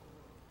evil.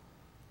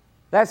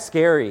 That's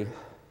scary.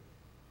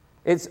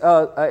 It's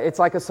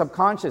like a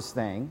subconscious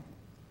thing.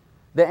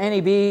 The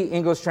NEB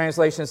English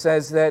translation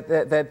says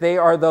that they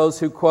are those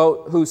who,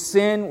 quote, who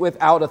sin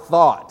without a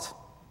thought.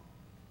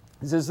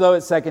 It's as though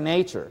it's second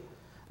nature.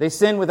 They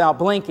sin without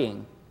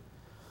blinking.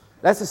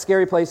 That's a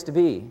scary place to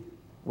be.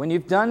 When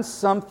you've done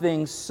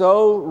something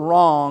so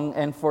wrong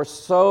and for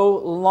so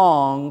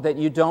long that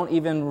you don't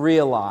even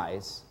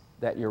realize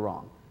that you're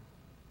wrong.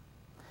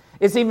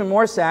 It's even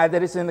more sad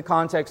that it's in the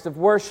context of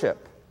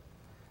worship.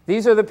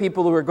 These are the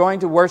people who are going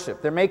to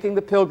worship. They're making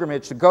the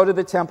pilgrimage to go to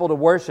the temple to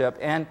worship,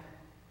 and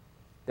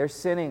they're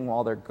sinning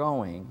while they're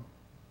going.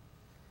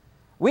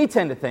 We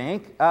tend to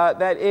think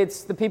that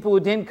it's the people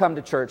who didn't come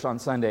to church on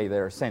Sunday that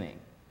are sinning.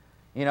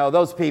 You know,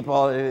 those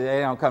people,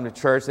 they don't come to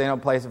church, they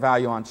don't place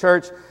value on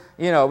church.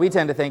 You know, we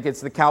tend to think it's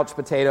the couch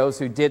potatoes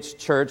who ditched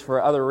church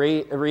for other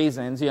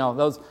reasons. You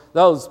know,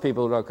 those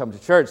people who don't come to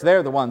church,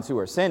 they're the ones who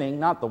are sinning,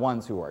 not the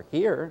ones who are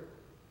here.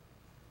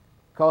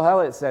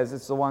 Kohelet says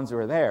it's the ones who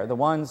are there. The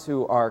ones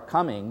who are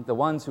coming, the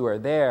ones who are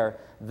there,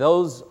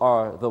 those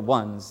are the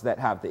ones that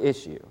have the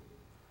issue.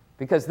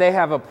 Because they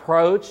have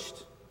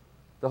approached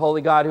the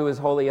holy God who is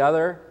holy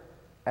other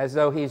as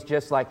though he's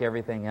just like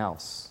everything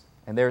else.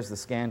 And there's the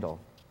scandal.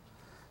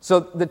 So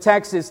the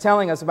text is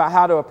telling us about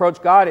how to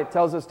approach God. It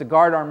tells us to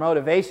guard our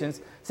motivations.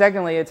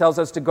 Secondly, it tells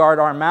us to guard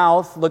our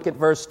mouth. Look at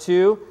verse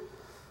 2.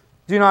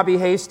 Do not be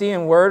hasty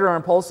in word or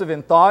impulsive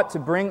in thought to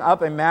bring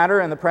up a matter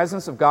in the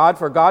presence of God,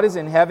 for God is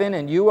in heaven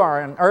and you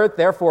are on earth,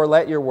 therefore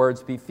let your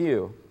words be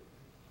few.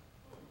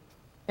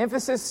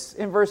 Emphasis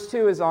in verse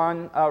 2 is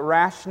on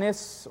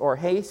rashness or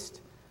haste.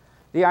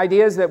 The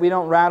idea is that we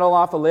don't rattle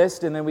off a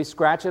list and then we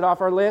scratch it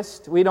off our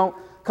list. We don't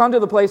come to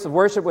the place of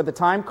worship with a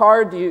time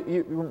card.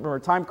 You remember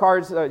time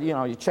cards?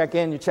 You check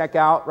in, you check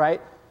out, right?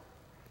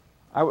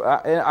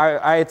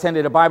 I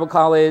attended a Bible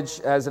college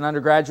as an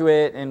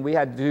undergraduate, and we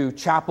had to do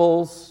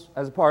chapels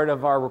as a part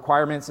of our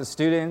requirements as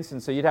students.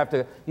 And so you'd have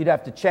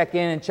to check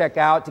in and check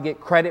out to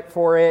get credit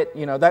for it.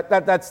 You know,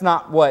 that's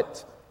not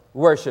what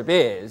worship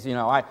is. You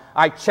know,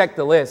 I checked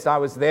the list. I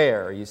was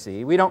there, you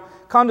see. We don't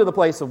come to the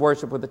place of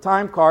worship with a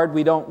time card.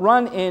 We don't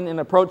run in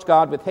and approach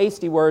God with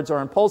hasty words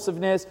or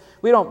impulsiveness.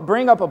 We don't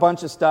bring up a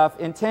bunch of stuff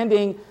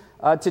intending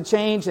to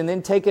change and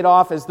then take it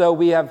off as though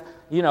we have,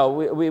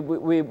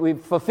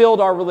 we've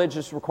fulfilled our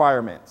religious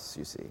requirements,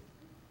 you see.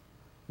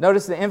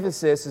 Notice the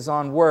emphasis is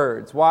on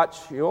words.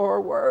 Watch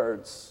your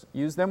words.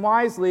 Use them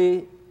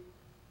wisely.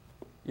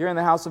 You're in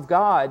the house of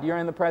God. You're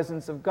in the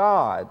presence of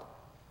God.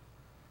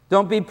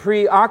 Don't be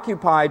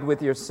preoccupied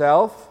with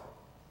yourself.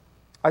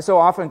 I so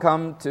often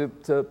come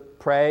to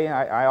pray.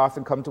 I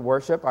often come to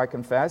worship, I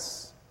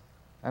confess.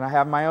 And I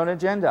have my own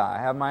agenda. I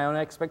have my own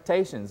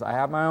expectations. I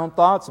have my own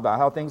thoughts about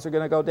how things are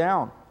going to go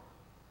down.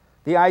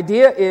 The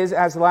idea is,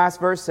 as the last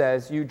verse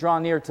says, you draw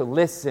near to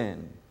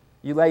listen.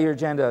 You lay your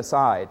agenda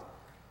aside.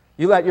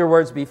 You let your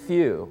words be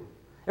few.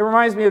 It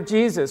reminds me of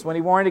Jesus when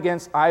he warned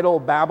against idle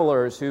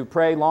babblers who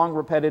pray long,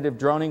 repetitive,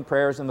 droning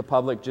prayers in the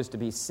public just to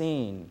be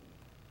seen.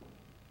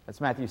 That's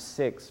Matthew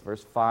 6,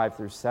 verse 5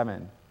 through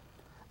 7.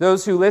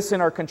 Those who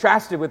listen are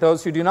contrasted with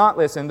those who do not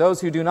listen.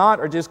 Those who do not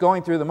are just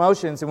going through the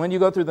motions. And when you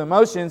go through the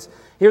motions,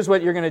 here's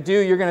what you're going to do.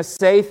 You're going to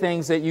say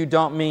things that you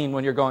don't mean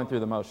when you're going through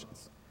the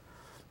motions.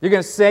 You're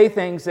going to say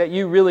things that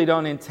you really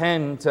don't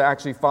intend to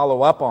actually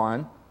follow up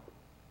on.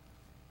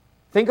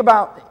 Think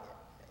about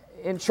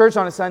in church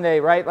on a Sunday,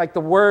 right? Like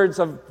the words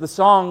of the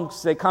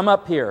songs, they come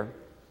up here.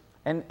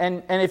 And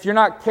if you're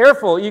not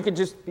careful, you could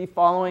just be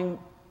following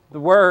the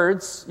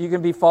words. You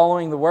can be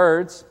following the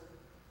words.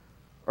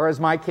 Or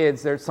as my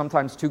kids, they're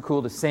sometimes too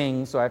cool to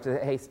sing, so I have to,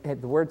 hey,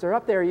 the words are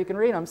up there, you can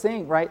read them,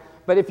 sing, right?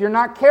 But if you're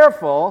not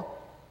careful,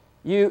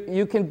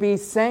 you can be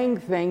saying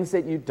things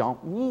that you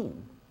don't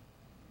mean.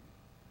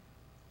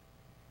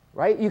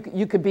 Right?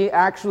 You could be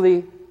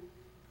actually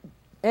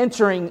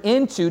entering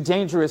into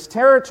dangerous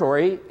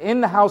territory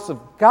in the house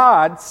of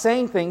God,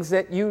 saying things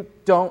that you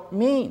don't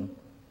mean.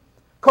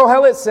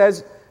 Kohelet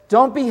says,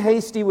 don't be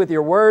hasty with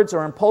your words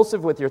or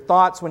impulsive with your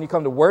thoughts when you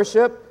come to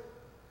worship.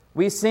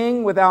 We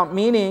sing without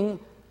meaning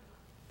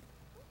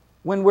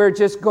when we're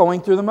just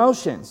going through the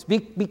motions. Be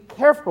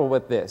careful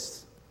with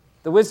this.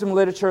 The wisdom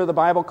literature of the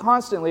Bible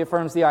constantly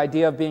affirms the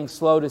idea of being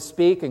slow to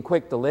speak and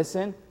quick to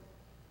listen.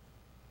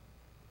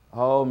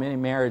 Oh, many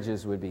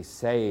marriages would be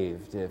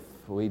saved if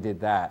we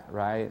did that,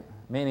 right?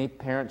 Many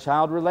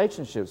parent-child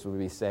relationships would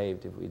be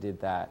saved if we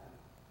did that.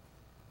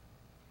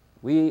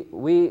 We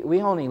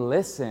only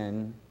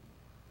listen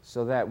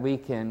so that we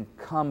can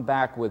come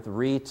back with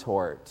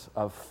retort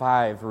of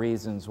 5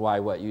 reasons why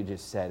what you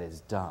just said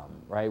is dumb,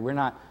 right? We're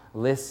not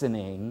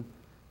listening.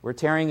 We're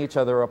tearing each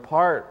other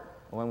apart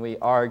when we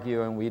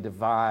argue and we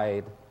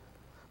divide.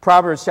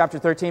 Proverbs chapter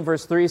 13,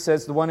 verse 3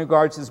 says, the one who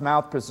guards his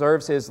mouth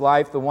preserves his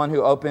life. The one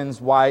who opens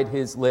wide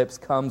his lips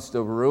comes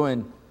to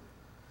ruin.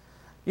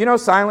 You know,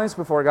 silence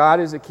before God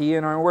is a key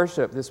in our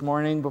worship. This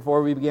morning,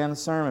 before we began the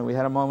sermon, we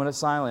had a moment of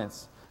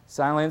silence.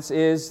 Silence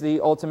is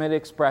the ultimate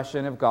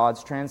expression of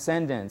God's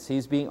transcendence.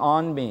 He's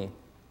beyond me.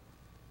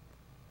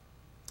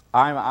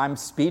 I'm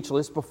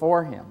speechless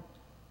before Him.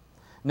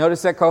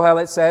 Notice that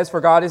Kohelet says, for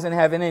God is in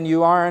heaven and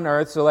you are on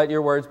earth, so let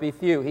your words be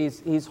few.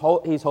 He's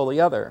holy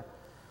other.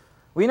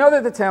 We know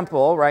that the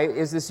temple, right,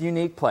 is this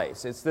unique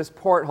place. It's this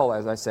porthole,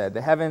 as I said.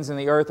 The heavens and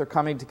the earth are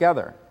coming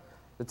together.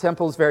 The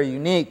temple is very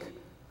unique.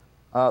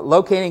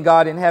 Locating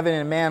God in heaven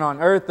and man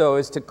on earth, though,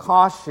 is to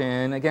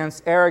caution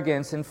against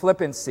arrogance and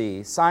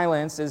flippancy.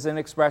 Silence is an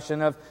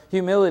expression of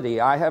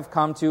humility. I have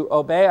come to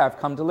obey. I've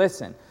come to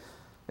listen.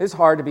 It's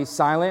hard to be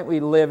silent. We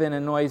live in a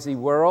noisy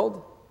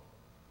world.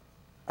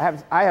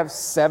 I have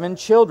 7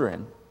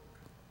 children.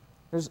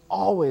 There's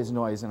always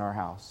noise in our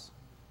house.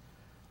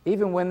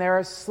 Even when they're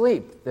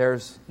asleep,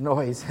 there's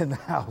noise in the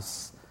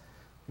house.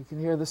 You can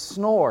hear the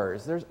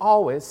snores. There's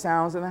always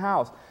sounds in the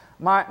house.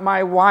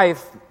 My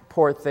wife,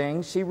 poor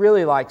thing, she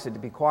really likes it to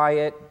be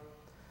quiet.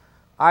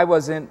 I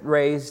wasn't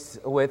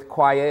raised with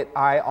quiet.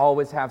 I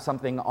always have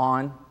something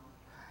on.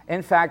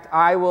 In fact,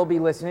 I will be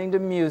listening to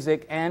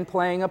music and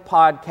playing a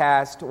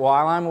podcast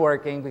while I'm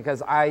working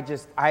because I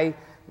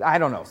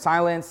don't know,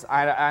 silence,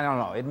 I don't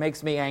know. It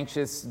makes me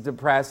anxious,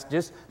 depressed.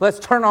 Just let's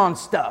turn on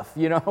stuff,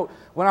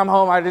 When I'm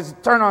home, I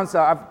just turn on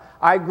stuff.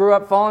 I grew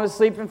up falling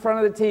asleep in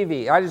front of the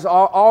TV. I just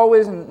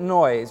always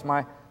noise.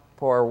 My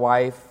poor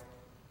wife,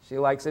 she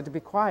likes it to be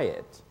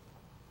quiet.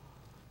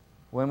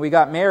 When we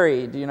got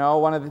married,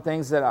 one of the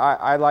things that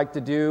I like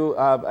to do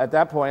at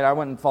that point, I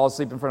wouldn't fall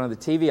asleep in front of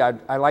the TV.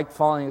 I liked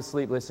falling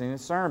asleep listening to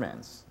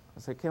sermons. I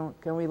said,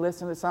 can we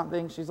listen to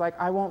something? She's like,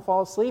 I won't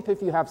fall asleep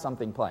if you have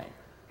something playing.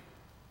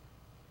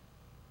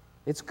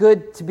 It's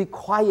good to be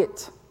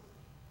quiet.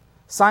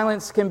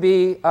 Silence can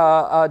be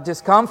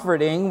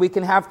discomforting. We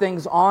can have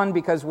things on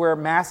because we're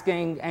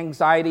masking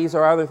anxieties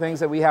or other things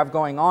that we have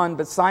going on,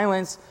 but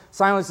silence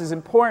is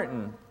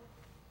important.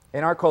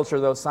 In our culture,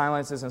 though,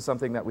 silence isn't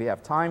something that we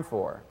have time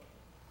for.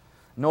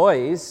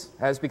 Noise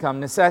has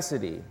become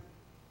necessity.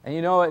 And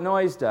you know what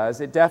noise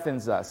does? It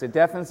deafens us. It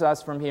deafens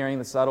us from hearing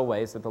the subtle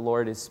ways that the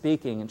Lord is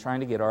speaking and trying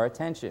to get our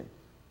attention.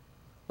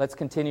 Let's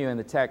continue in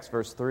the text,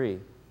 verse 3.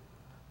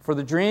 For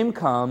the dream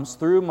comes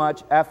through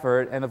much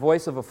effort, and the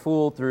voice of a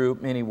fool through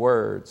many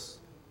words.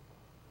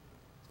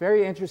 It's a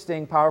very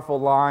interesting, powerful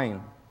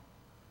line.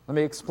 Let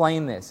me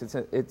explain this.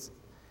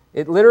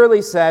 It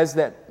literally says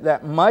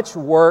that much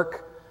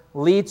work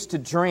leads to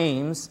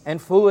dreams,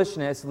 and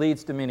foolishness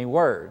leads to many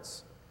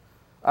words.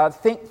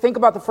 Think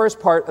about the first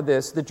part of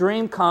this. The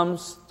dream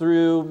comes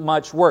through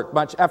much work,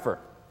 much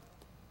effort.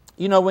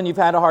 When you've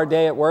had a hard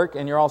day at work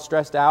and you're all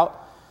stressed out,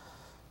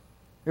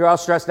 you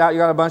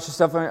got a bunch of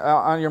stuff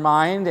on your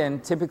mind,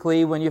 and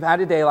typically when you've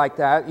had a day like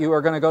that, you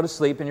are going to go to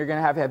sleep and you're going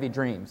to have heavy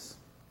dreams.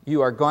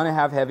 You are going to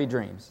have heavy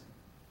dreams.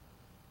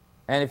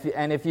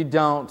 And if you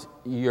don't,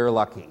 you're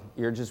lucky.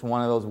 You're just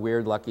one of those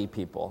weird lucky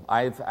people.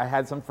 I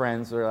had some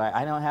friends who are like,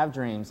 I don't have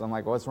dreams. I'm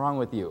like, what's wrong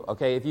with you?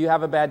 Okay, if you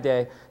have a bad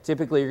day,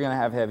 typically you're going to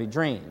have heavy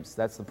dreams.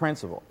 That's the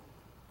principle.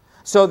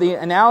 So the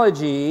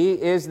analogy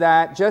is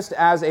that just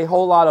as a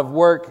whole lot of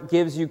work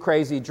gives you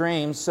crazy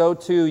dreams, so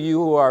too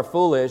you who are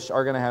foolish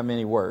are going to have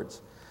many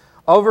words.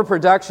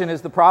 Overproduction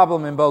is the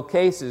problem in both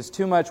cases.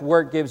 Too much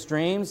work gives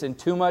dreams, and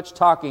too much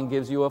talking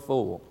gives you a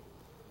fool.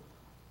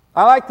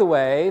 I like the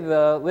way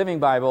the Living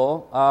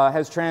Bible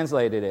has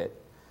translated it.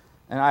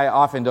 And I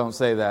often don't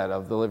say that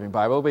of the Living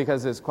Bible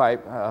because it's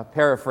quite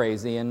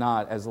paraphrasing and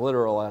not as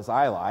literal as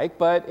I like.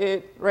 But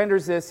it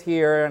renders this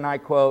here, and I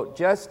quote,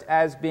 just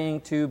as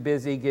being too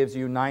busy gives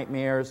you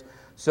nightmares,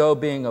 so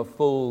being a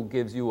fool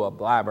gives you a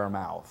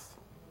blabbermouth.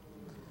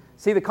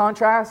 See the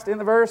contrast in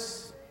the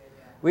verse?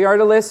 We are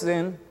to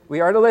listen,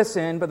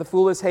 but the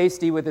fool is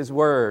hasty with his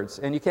words.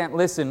 And you can't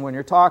listen when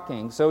you're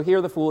talking. So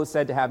here the fool is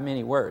said to have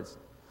many words.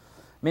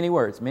 Many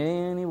words,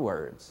 many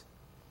words.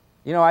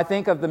 I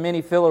think of the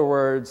many filler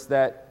words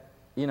that,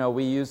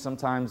 we use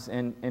sometimes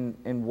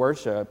in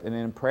worship and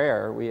in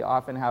prayer. We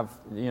often have,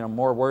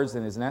 more words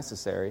than is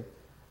necessary.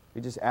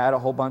 We just add a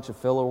whole bunch of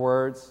filler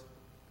words.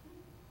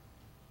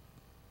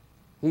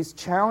 He's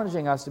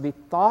challenging us to be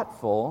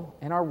thoughtful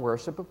in our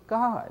worship of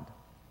God.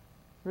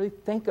 Really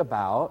think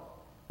about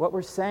what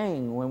we're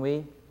saying when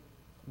we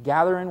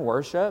gather in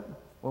worship,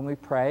 when we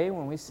pray,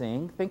 when we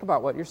sing. Think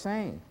about what you're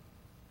saying.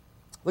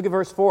 Look at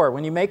verse 4.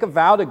 When you make a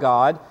vow to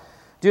God,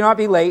 do not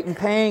be late in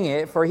paying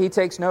it, for he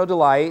takes no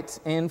delight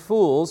in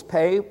fools.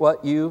 Pay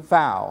what you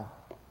vow.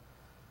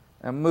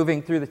 I'm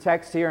moving through the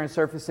text here and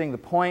surfacing the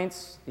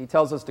points. He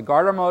tells us to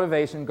guard our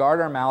motivation, guard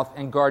our mouth,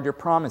 and guard your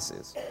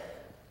promises.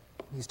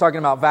 He's talking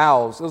about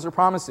vows. Those are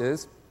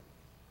promises.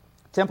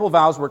 Temple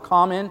vows were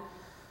common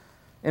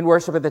in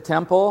worship at the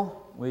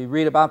temple. We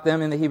read about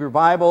them in the Hebrew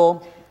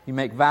Bible. You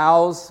make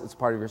vows. It's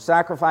part of your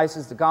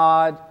sacrifices to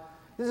God.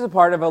 This is a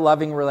part of a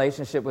loving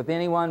relationship with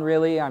anyone,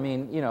 really. I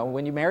mean,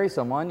 when you marry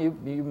someone,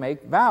 you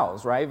make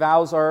vows, right?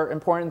 Vows are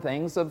important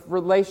things of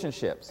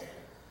relationships.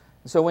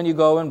 So when you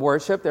go and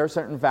worship, there are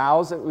certain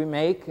vows that we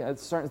make,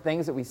 certain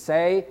things that we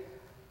say.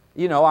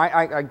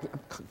 I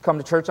come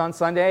to church on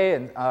Sunday,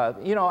 and,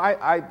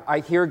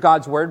 I hear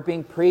God's word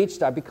being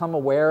preached. I become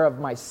aware of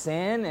my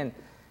sin, and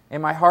in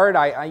my heart,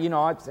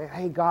 I'd say,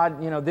 hey,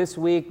 God, this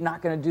week,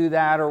 not going to do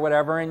that or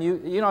whatever. And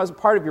as a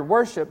part of your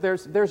worship,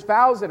 there's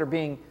vows that are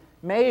being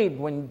made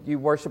when you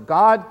worship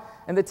God.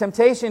 And the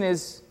temptation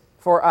is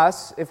for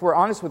us, if we're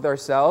honest with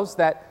ourselves,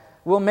 that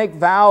we'll make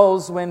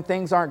vows when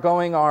things aren't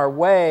going our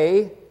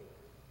way,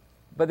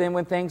 but then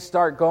when things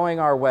start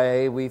going our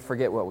way, we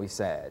forget what we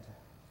said.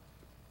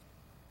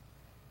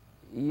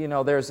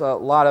 there's a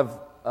lot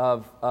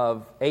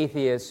of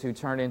atheists who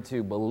turn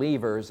into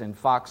believers in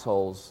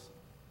foxholes.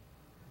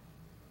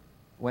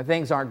 When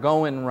things aren't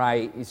going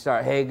right, you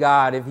start, hey,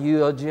 God, if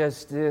you'll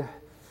just, then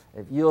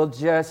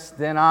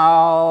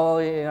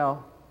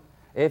I'll,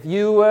 if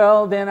you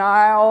will, then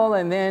I'll,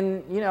 and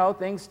then,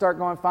 things start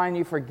going fine.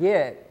 You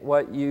forget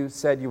what you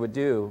said you would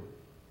do.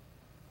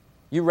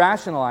 You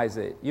rationalize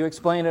it. You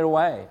explain it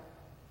away.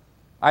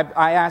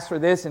 I asked for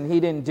this and he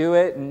didn't do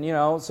it,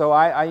 and so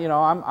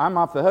I'm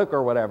off the hook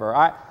or whatever.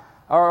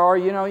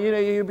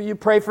 You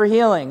pray for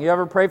healing. You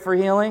ever pray for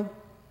healing?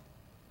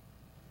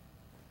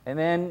 And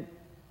then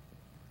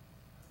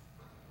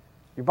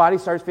your body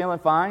starts feeling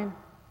fine,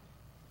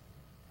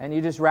 and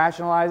you just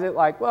rationalize it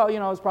like, well,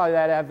 it's probably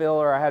that Advil,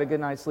 or I had a good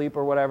night's sleep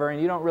or whatever,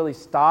 and you don't really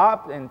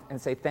stop and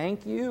say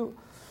thank you.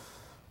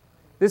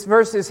 This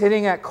verse is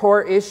hitting at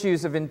core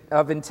issues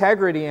of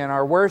integrity in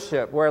our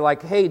worship, where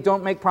like, hey,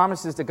 don't make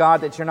promises to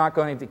God that you're not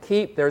going to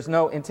keep. There's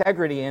no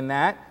integrity in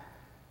that.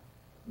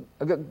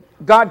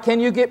 God, can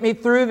you get me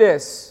through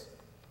this?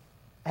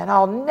 And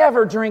I'll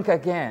never drink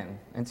again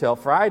until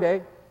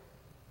Friday.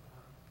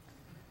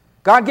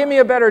 God, give me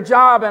a better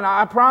job, and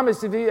I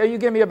promise if you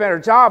give me a better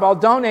job, I'll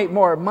donate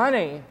more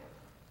money.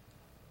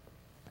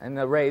 And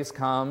the raise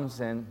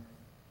comes, and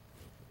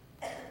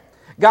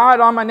God,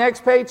 on my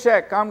next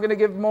paycheck, I'm going to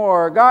give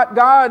more. God,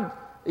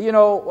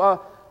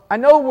 I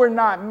know we're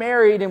not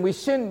married and we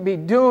shouldn't be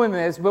doing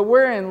this, but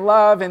we're in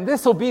love, and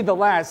this will be the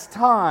last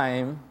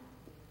time.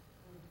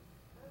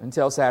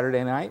 Until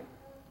Saturday night.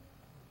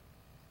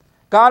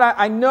 God,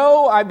 I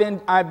know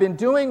I've been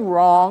doing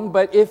wrong,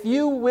 but if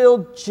you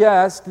will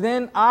just,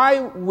 then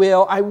I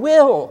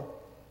will.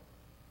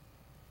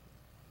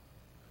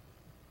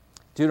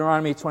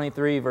 Deuteronomy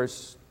 23,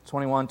 verse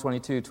 21,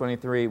 22,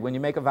 23. When you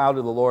make a vow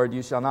to the Lord,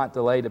 you shall not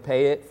delay to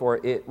pay it,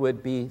 for it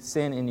would be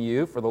sin in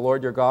you, for the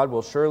Lord your God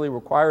will surely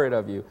require it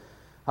of you.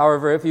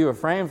 However, if you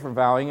refrain from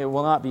vowing, it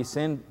will not be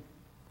sin.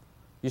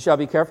 You shall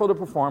be careful to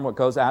perform what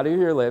goes out of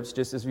your lips,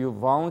 just as you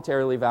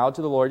voluntarily vowed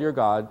to the Lord your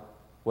God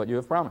what you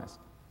have promised.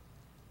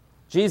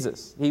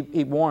 Jesus,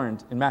 he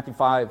warned in Matthew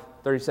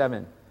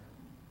 5:37,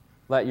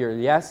 let your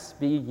yes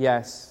be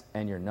yes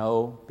and your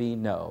no be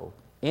no.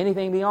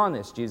 Anything beyond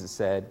this, Jesus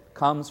said,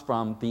 comes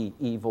from the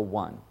evil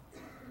one.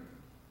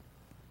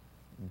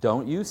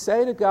 Don't you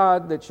say to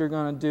God that you're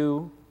going to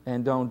do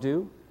and don't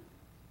do.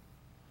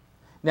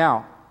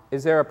 Now,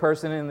 is there a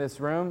person in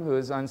this room who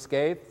is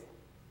unscathed?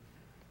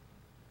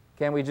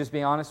 Can we just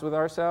be honest with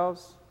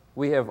ourselves?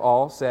 We have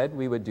all said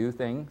we would do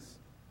things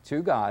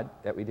to God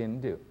that we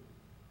didn't do.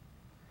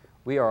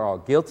 We are all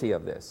guilty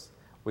of this.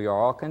 We are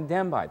all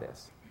condemned by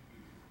this.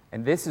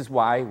 And this is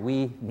why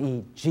we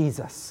need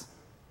Jesus.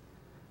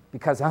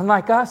 Because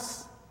unlike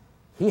us,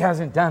 he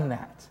hasn't done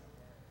that.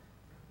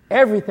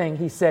 Everything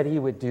he said he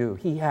would do,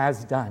 he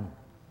has done.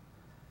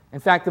 In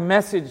fact, the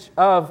message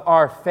of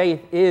our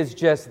faith is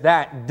just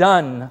that,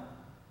 done.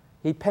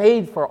 He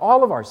paid for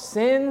all of our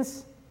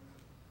sins.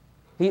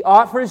 He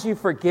offers you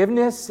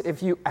forgiveness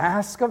if you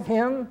ask of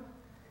him.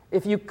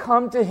 If you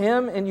come to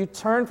him and you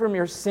turn from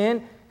your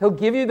sin, he'll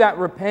give you that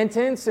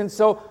repentance. And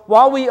so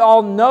while we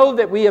all know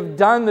that we have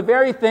done the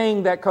very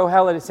thing that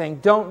Kohelet is saying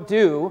don't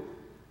do,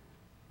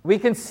 we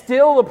can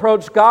still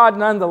approach God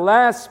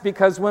nonetheless,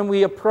 because when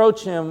we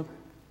approach him,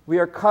 we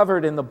are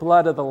covered in the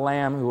blood of the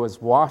Lamb who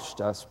has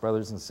washed us,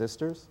 brothers and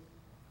sisters.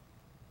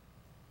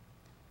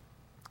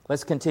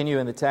 Let's continue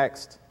in the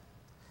text.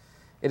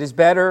 It is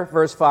better,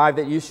 verse 5,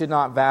 that you should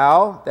not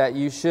vow, that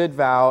you should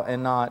vow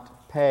and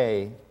not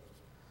pay.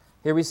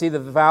 Here we see that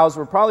the vows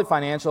were probably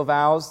financial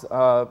vows.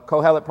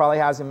 Kohelet probably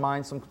has in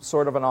mind some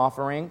sort of an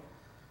offering.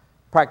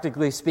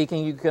 Practically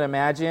speaking, you can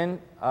imagine,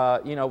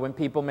 when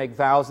people make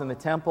vows in the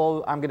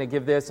temple, I'm going to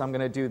give this, I'm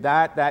going to do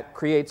that. That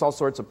creates all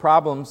sorts of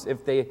problems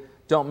if they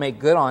don't make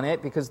good on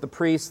it, because the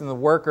priests and the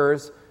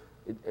workers,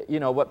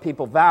 what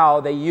people vow,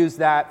 they use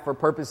that for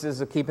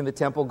purposes of keeping the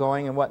temple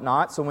going and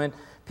whatnot. So when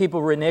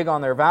people renege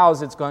on their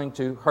vows, it's going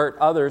to hurt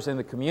others in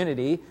the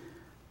community.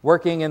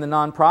 Working in the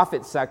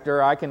nonprofit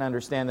sector, I can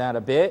understand that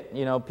a bit.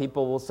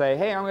 People will say,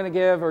 hey, I'm going to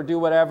give or do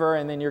whatever,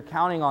 and then you're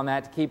counting on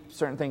that to keep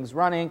certain things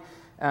running,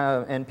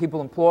 and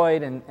people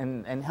employed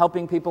and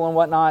helping people and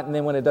whatnot, and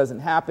then when it doesn't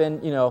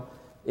happen,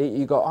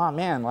 you go, oh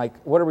man,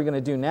 what are we going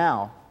to do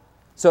now?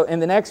 So in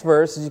the next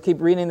verse, as you keep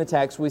reading the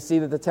text, we see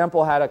that the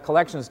temple had a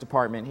collections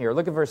department here.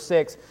 Look at verse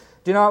 6.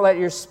 Do not let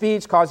your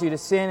speech cause you to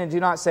sin, and do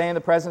not say in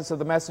the presence of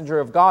the messenger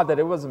of God that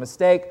it was a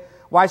mistake.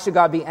 Why should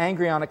God be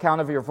angry on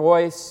account of your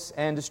voice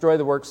and destroy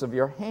the works of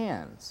your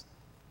hands?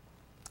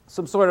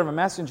 Some sort of a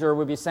messenger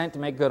would be sent to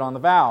make good on the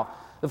vow.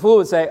 The fool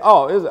would say,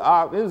 "Oh,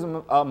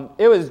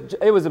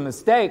 it was a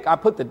mistake. I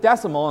put the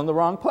decimal in the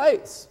wrong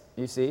place."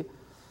 You see,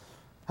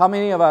 how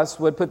many of us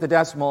would put the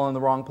decimal in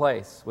the wrong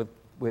place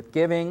with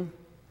giving?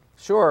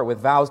 Sure. With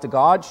vows to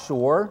God,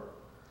 sure.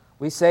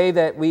 We say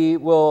that we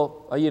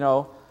will,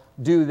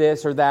 do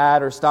this or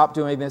that, or stop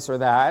doing this or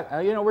that.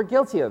 We're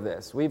guilty of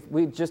this.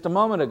 We just a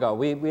moment ago,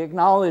 we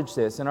acknowledged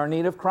this in our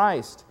need of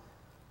Christ.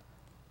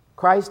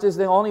 Christ is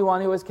the only one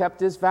who has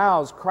kept his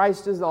vows.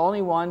 Christ is the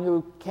only one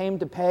who came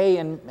to pay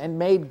and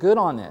made good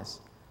on this.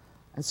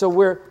 And so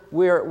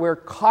we're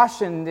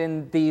cautioned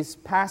in these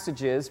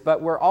passages,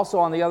 but we're also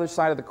on the other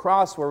side of the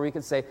cross where we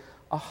can say,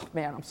 oh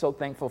man, I'm so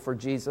thankful for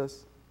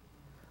Jesus.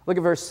 Look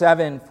at verse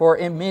 7. For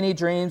in many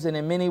dreams and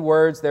in many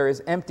words there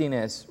is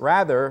emptiness.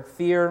 Rather,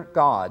 fear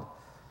God.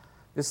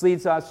 This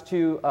leads us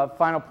to a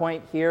final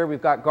point here.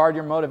 We've got guard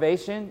your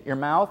motivation, your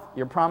mouth,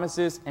 your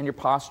promises, and your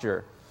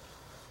posture.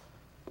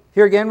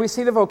 Here again, we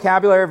see the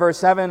vocabulary of verse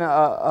 7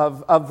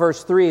 of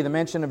verse 3, the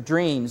mention of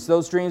dreams.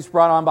 Those dreams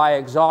brought on by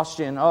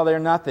exhaustion, oh, they're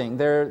nothing.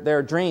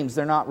 They're dreams,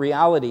 they're not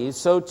realities.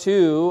 So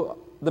too,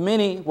 the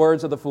many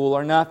words of the fool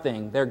are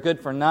nothing. They're good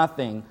for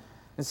nothing.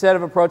 Instead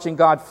of approaching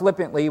God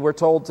flippantly, we're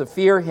told to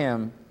fear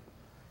Him.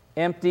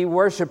 Empty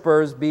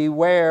worshipers,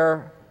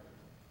 beware.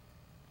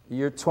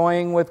 You're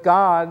toying with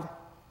God.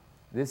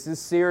 This is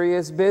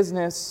serious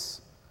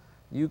business.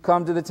 You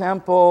come to the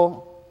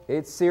temple,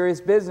 it's serious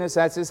business.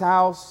 That's His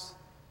house.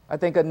 I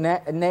think of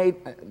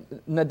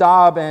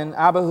Nadab and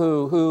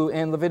Abihu, who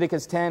in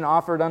Leviticus 10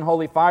 offered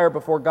unholy fire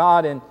before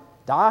God and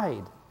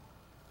died.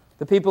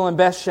 The people in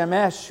Beth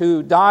Shemesh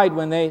who died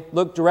when they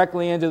looked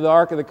directly into the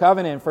Ark of the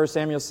Covenant in 1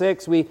 Samuel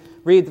 6, we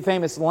read the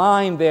famous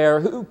line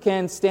there, who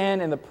can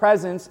stand in the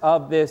presence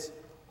of this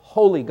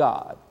holy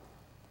God?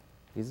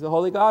 He's the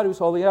holy God who's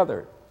holy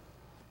other.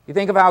 You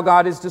think of how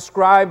God is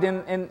described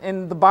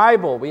in the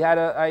Bible.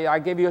 I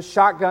gave you a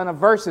shotgun of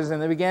verses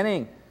in the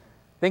beginning.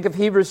 Think of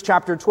Hebrews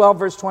chapter 12,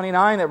 verse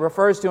 29, that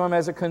refers to Him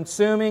as a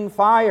consuming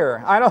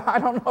fire. I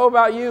don't know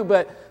about you,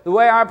 but the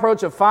way I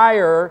approach a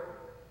fire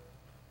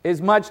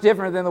is much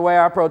different than the way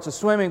I approach a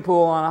swimming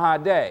pool on a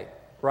hot day,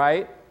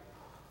 right?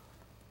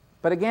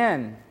 But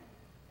again,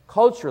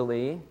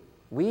 culturally,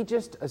 we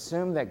just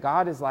assume that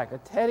God is like a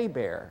teddy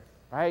bear,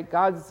 right?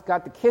 God's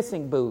got the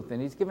kissing booth,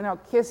 and He's giving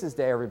out kisses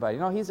to everybody.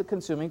 No, He's a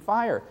consuming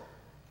fire.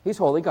 He's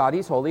holy God,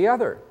 He's holy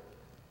other.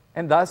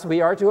 And thus, we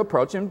are to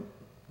approach Him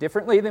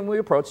differently than we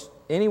approach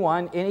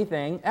anyone,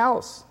 anything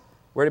else.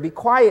 We're to be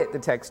quiet, the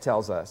text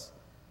tells us.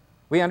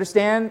 We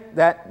understand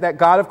that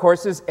God, of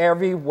course, is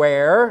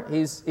everywhere.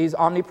 He's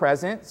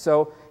omnipresent,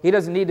 so He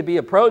doesn't need to be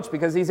approached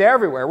because He's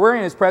everywhere. We're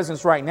in His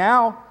presence right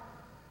now.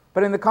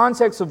 But in the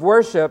context of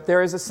worship,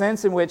 there is a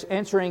sense in which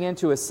entering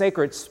into a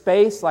sacred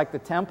space like the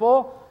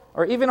temple,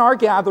 or even our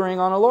gathering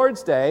on a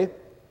Lord's Day,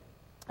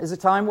 is a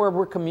time where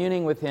we're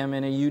communing with Him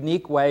in a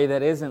unique way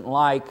that isn't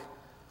like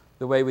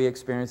the way we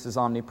experience His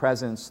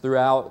omnipresence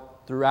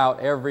throughout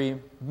every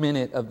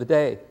minute of the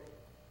day.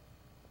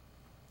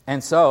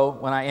 And so,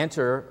 when I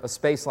enter a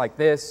space like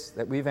this,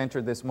 that we've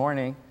entered this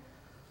morning,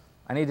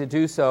 I need to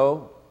do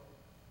so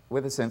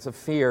with a sense of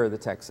fear, the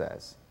text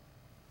says.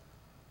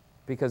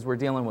 Because we're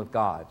dealing with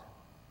God.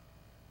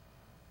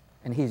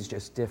 And He's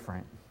just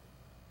different.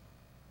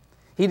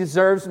 He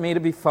deserves me to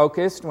be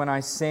focused when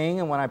I sing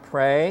and when I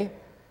pray.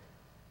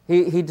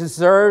 He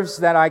deserves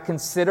that I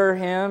consider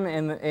Him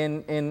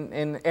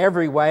in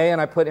every way, and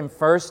I put Him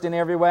first in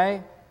every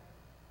way.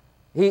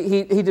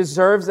 He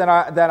deserves that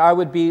I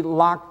would be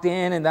locked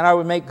in and that I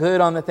would make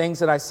good on the things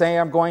that I say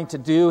I'm going to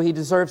do. He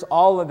deserves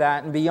all of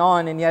that and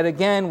beyond. And yet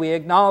again, we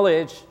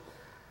acknowledge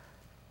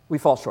we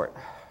fall short.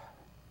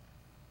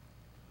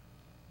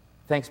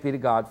 Thanks be to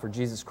God for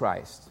Jesus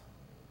Christ.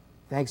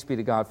 Thanks be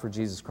to God for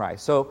Jesus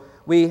Christ. So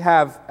we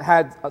have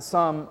had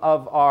some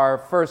of our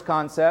first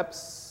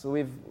concepts.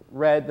 We've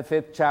read the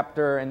 5th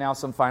chapter and now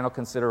some final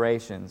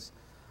considerations.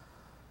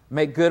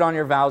 Make good on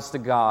your vows to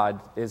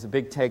God is a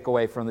big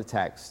takeaway from the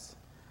text.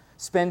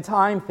 Spend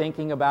time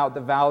thinking about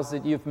the vows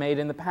that you've made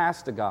in the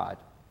past to God.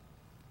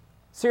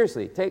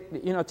 Seriously,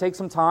 take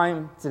some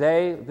time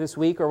today, this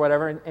week, or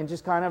whatever, and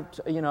just kind of,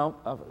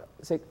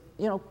 say,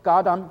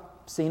 God, I'm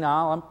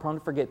senile, I'm prone to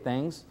forget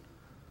things.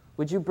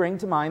 Would you bring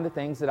to mind the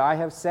things that I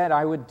have said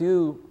I would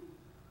do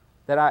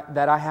that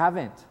I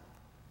haven't?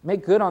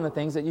 Make good on the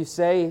things that you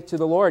say to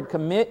the Lord.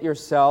 Commit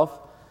yourself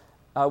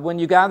when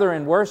you gather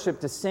in worship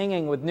to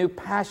singing with new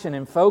passion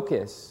and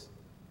focus.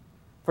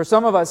 For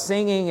some of us,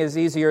 singing is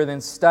easier than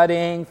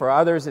studying. For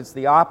others, it's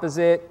the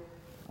opposite.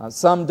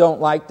 Some don't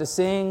like to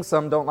sing.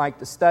 Some don't like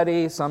to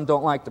study. Some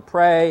don't like to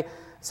pray.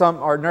 Some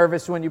are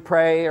nervous when you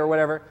pray or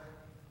whatever.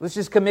 Let's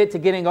just commit to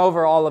getting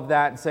over all of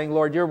that and saying,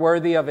 Lord, you're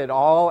worthy of it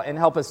all, and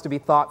help us to be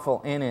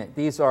thoughtful in it.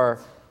 These are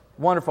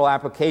wonderful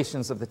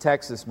applications of the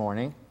text this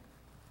morning.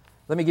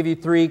 Let me give you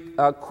 3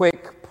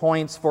 quick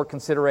points for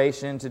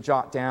consideration to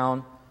jot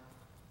down.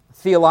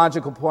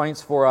 Theological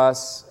points for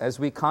us as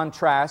we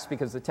contrast,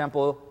 because the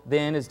temple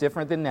then is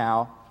different than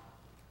now.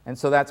 And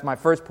so that's my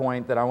first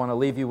point that I want to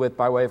leave you with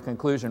by way of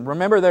conclusion.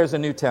 Remember, there's a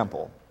new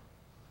temple.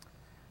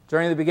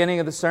 During the beginning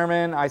of the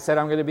sermon, I said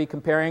I'm going to be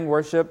comparing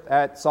worship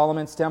at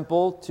Solomon's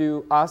temple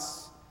to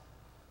us,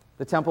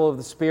 the temple of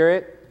the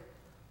Spirit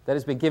that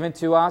has been given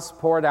to us,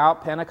 poured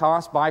out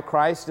Pentecost by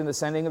Christ in the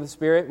sending of the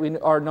Spirit. We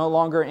are no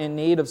longer in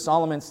need of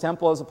Solomon's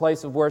temple as a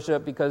place of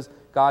worship because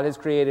God has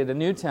created a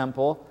new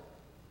temple.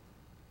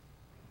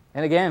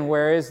 And again,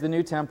 where is the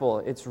new temple?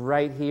 It's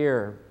right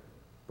here.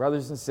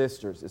 Brothers and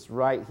sisters, it's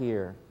right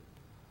here.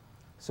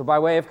 So by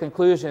way of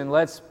conclusion,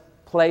 let's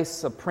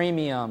place a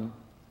premium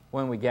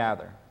when we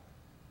gather.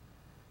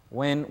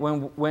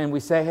 When we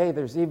say, hey,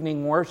 there's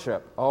evening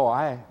worship. Oh,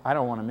 I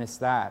don't want to miss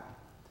that.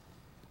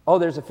 Oh,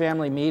 there's a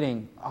family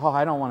meeting. Oh,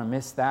 I don't want to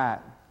miss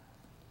that.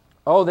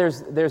 Oh,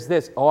 there's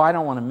this. Oh, I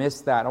don't want to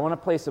miss that. I want to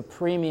place a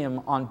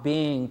premium on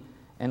being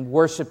and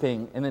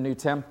worshiping in the new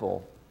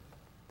temple.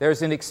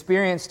 There's an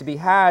experience to be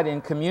had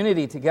in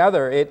community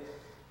together.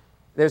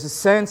 There's a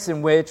sense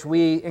in which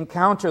we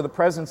encounter the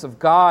presence of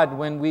God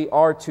when we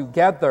are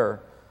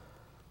together.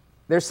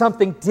 There's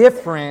something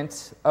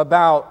different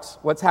about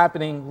what's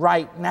happening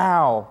right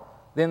now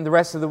than the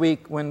rest of the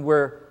week when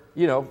we're,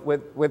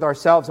 with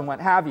ourselves and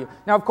what have you.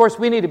 Now, of course,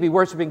 we need to be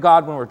worshiping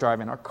God when we're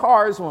driving our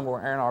cars, when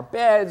we're in our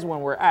beds, when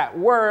we're at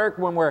work,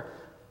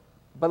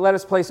 but let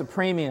us place a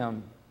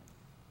premium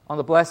on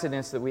the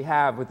blessedness that we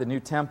have with the new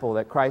temple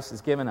that Christ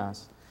has given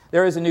us.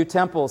 There is a new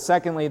temple.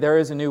 Secondly, there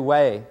is a new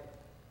way.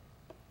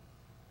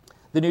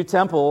 The new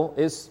temple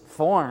is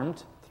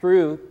formed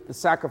through the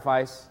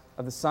sacrifice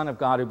of the Son of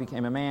God who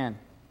became a man.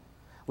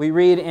 We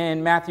read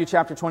in Matthew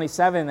chapter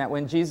 27 that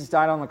when Jesus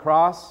died on the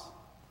cross,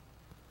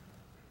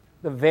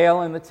 the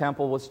veil in the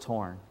temple was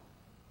torn.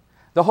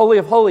 The Holy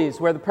of Holies,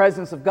 where the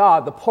presence of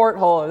God, the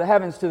porthole of the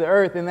heavens to the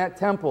earth in that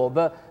temple,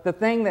 the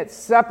thing that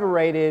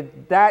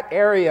separated that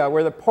area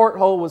where the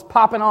porthole was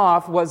popping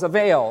off was a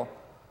veil.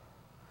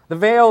 The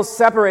veil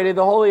separated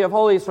the Holy of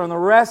Holies from the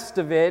rest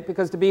of it,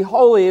 because to be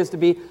holy is to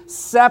be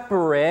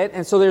separate.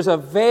 And so there's a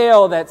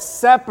veil that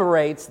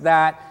separates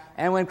that.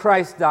 And when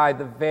Christ died,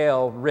 the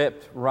veil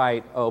ripped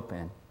right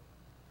open.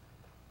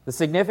 The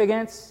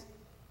significance?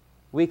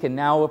 We can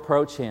now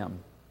approach Him.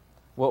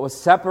 What was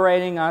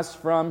separating us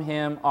from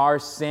Him, our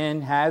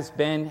sin, has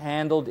been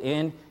handled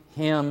in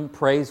Him.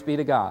 Praise be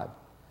to God.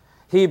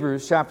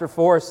 Hebrews chapter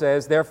 4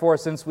 says, therefore,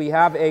 since we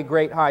have a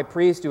great high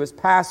priest who has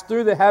passed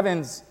through the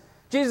heavens,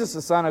 Jesus,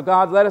 the Son of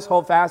God, let us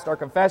hold fast our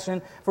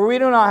confession. For we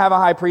do not have a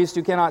high priest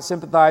who cannot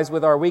sympathize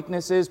with our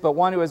weaknesses, but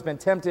one who has been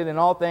tempted in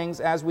all things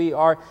as we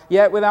are,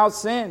 yet without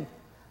sin.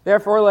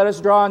 Therefore, let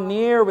us draw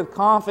near with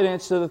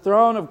confidence to the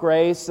throne of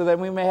grace, so that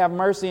we may have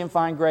mercy and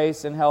find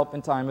grace and help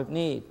in time of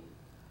need.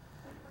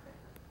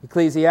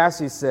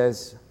 Ecclesiastes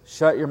says,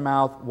 shut your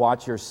mouth,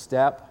 watch your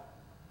step.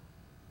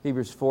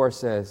 Hebrews 4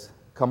 says,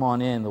 come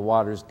on in, the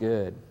water's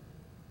good.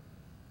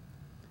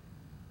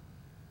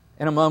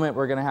 In a moment,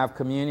 we're going to have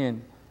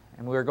communion.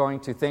 And we're going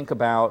to think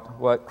about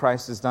what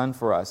Christ has done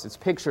for us. It's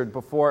pictured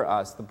before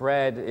us. The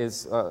bread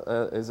is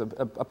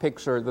a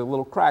picture. The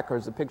little cracker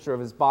is a picture of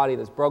His body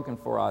that's broken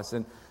for us.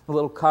 And the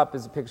little cup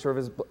is a picture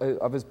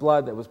of His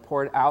blood that was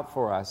poured out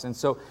for us. And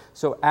so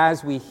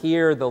as we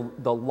hear the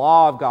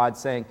law of God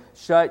saying,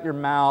 shut your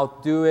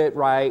mouth, do it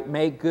right,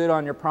 make good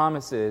on your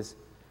promises,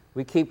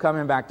 we keep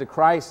coming back to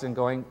Christ and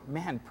going,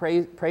 man,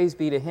 praise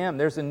be to Him.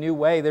 There's a new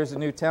way. There's a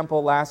new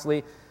temple.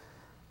 Lastly,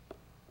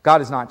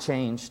 God has not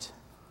changed.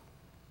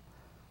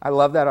 I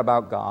love that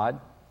about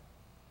God.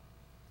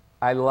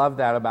 I love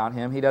that about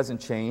Him. He doesn't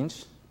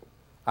change.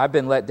 I've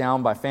been let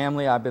down by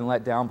family. I've been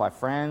let down by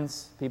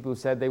friends, people who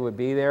said they would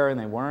be there and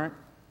they weren't.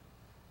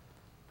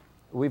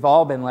 We've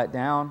all been let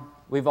down.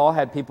 We've all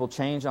had people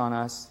change on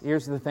us.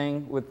 Here's the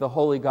thing with the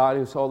holy God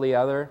who's wholly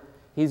other.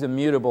 He's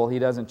immutable. He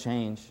doesn't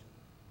change.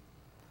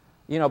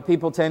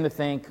 People tend to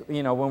think,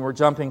 when we're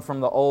jumping from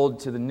the old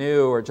to the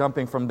new, or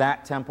jumping from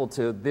that temple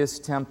to this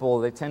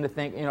temple, they tend to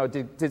think,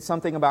 did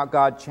something about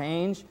God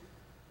change?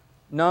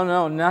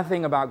 No,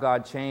 nothing about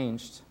God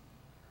changed.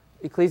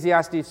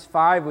 Ecclesiastes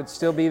 5 would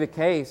still be the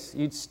case.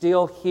 You'd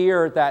still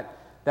hear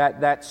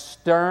that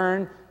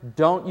stern,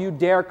 don't you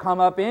dare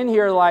come up in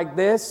here like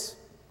this.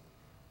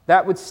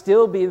 That would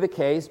still be the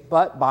case,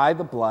 but by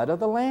the blood of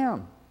the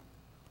Lamb.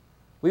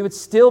 We would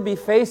still be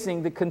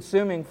facing the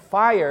consuming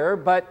fire,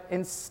 but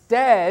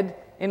instead,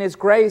 in His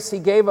grace, He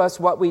gave us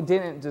what we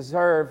didn't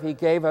deserve. He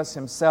gave us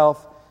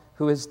Himself,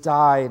 who has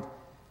died,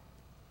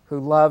 who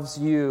loves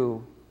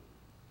you,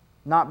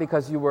 not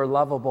because you were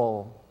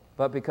lovable,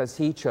 but because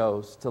He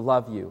chose to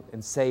love you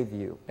and save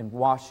you and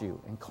wash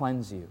you and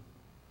cleanse you.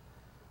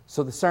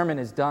 So the sermon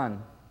is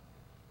done.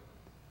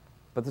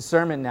 But the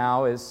sermon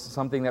now is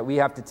something that we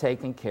have to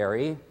take and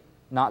carry,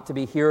 not to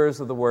be hearers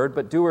of the word,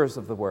 but doers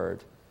of the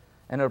word.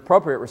 And an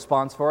appropriate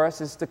response for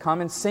us is to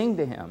come and sing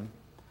to Him.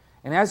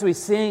 And as we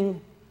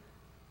sing,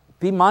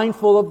 be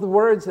mindful of the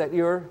words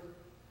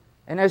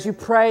and as you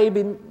pray,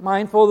 be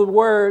mindful of the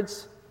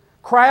words.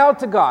 Cry out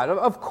to God.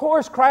 Of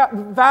course, cry out.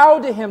 Vow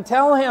to Him.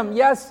 Tell Him,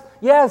 yes,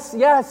 yes,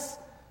 yes.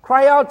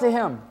 Cry out to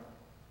Him.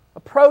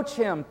 Approach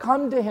Him.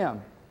 Come to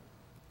Him.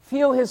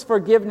 Feel His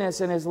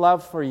forgiveness and His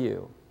love for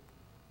you.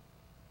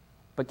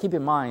 But keep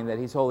in mind that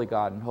He's holy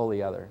God and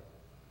holy other.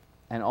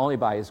 And only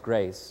by His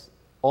grace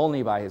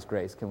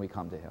can we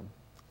come to Him.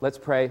 Let's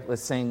pray,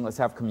 let's sing, let's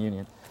have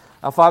communion.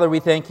 Father, we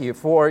thank You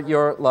for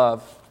Your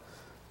love.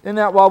 In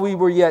that while we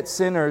were yet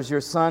sinners, Your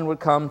Son would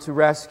come to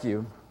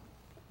rescue,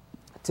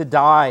 to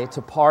die,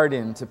 to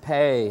pardon, to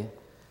pay.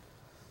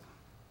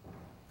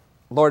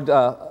 Lord,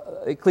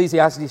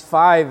 Ecclesiastes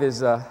 5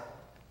 is a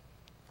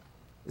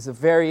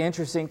very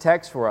interesting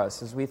text for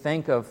us as we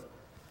think of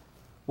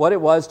what it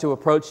was to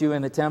approach you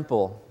in the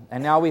temple.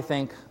 And now we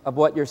think of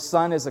what your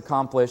Son has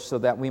accomplished so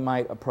that we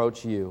might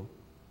approach you.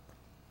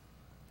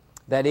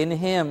 That in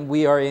Him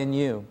we are in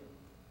you.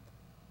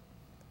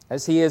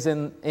 As He is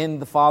in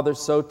the Father,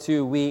 so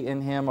too we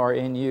in Him are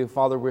in you.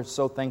 Father, we're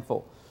so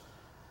thankful.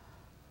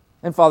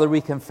 And Father, we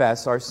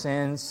confess our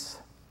sins.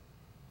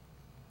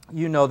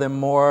 You know them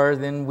more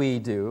than we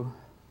do.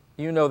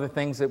 You know the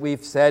things that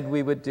we've said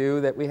we would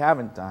do that we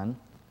haven't done.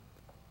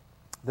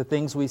 The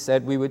things we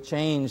said we would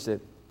change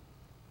that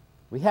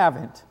we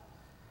haven't.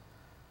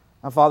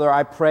 Now, Father,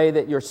 I pray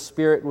that your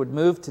Spirit would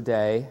move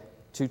today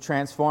to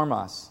transform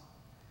us,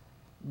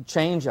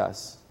 change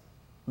us,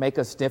 make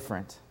us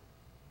different,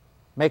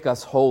 make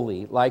us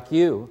holy like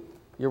you.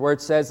 Your word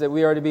says that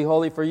we are to be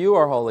holy for you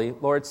are holy.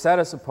 Lord, set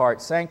us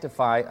apart,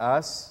 sanctify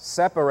us,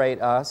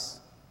 separate us,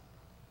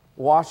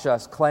 wash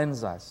us,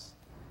 cleanse us.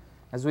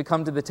 As we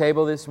come to the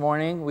table this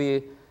morning,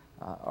 we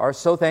are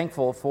so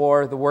thankful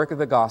for the work of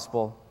the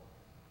gospel.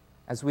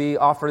 As we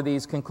offer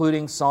these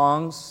concluding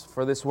songs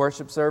for this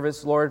worship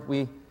service, Lord,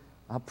 we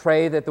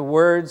pray that the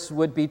words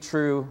would be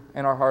true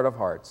in our heart of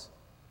hearts.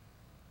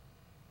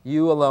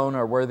 You alone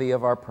are worthy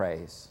of our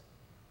praise.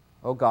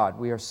 Oh God,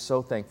 we are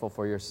so thankful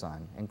for your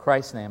Son. In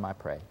Christ's name I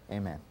pray.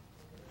 Amen.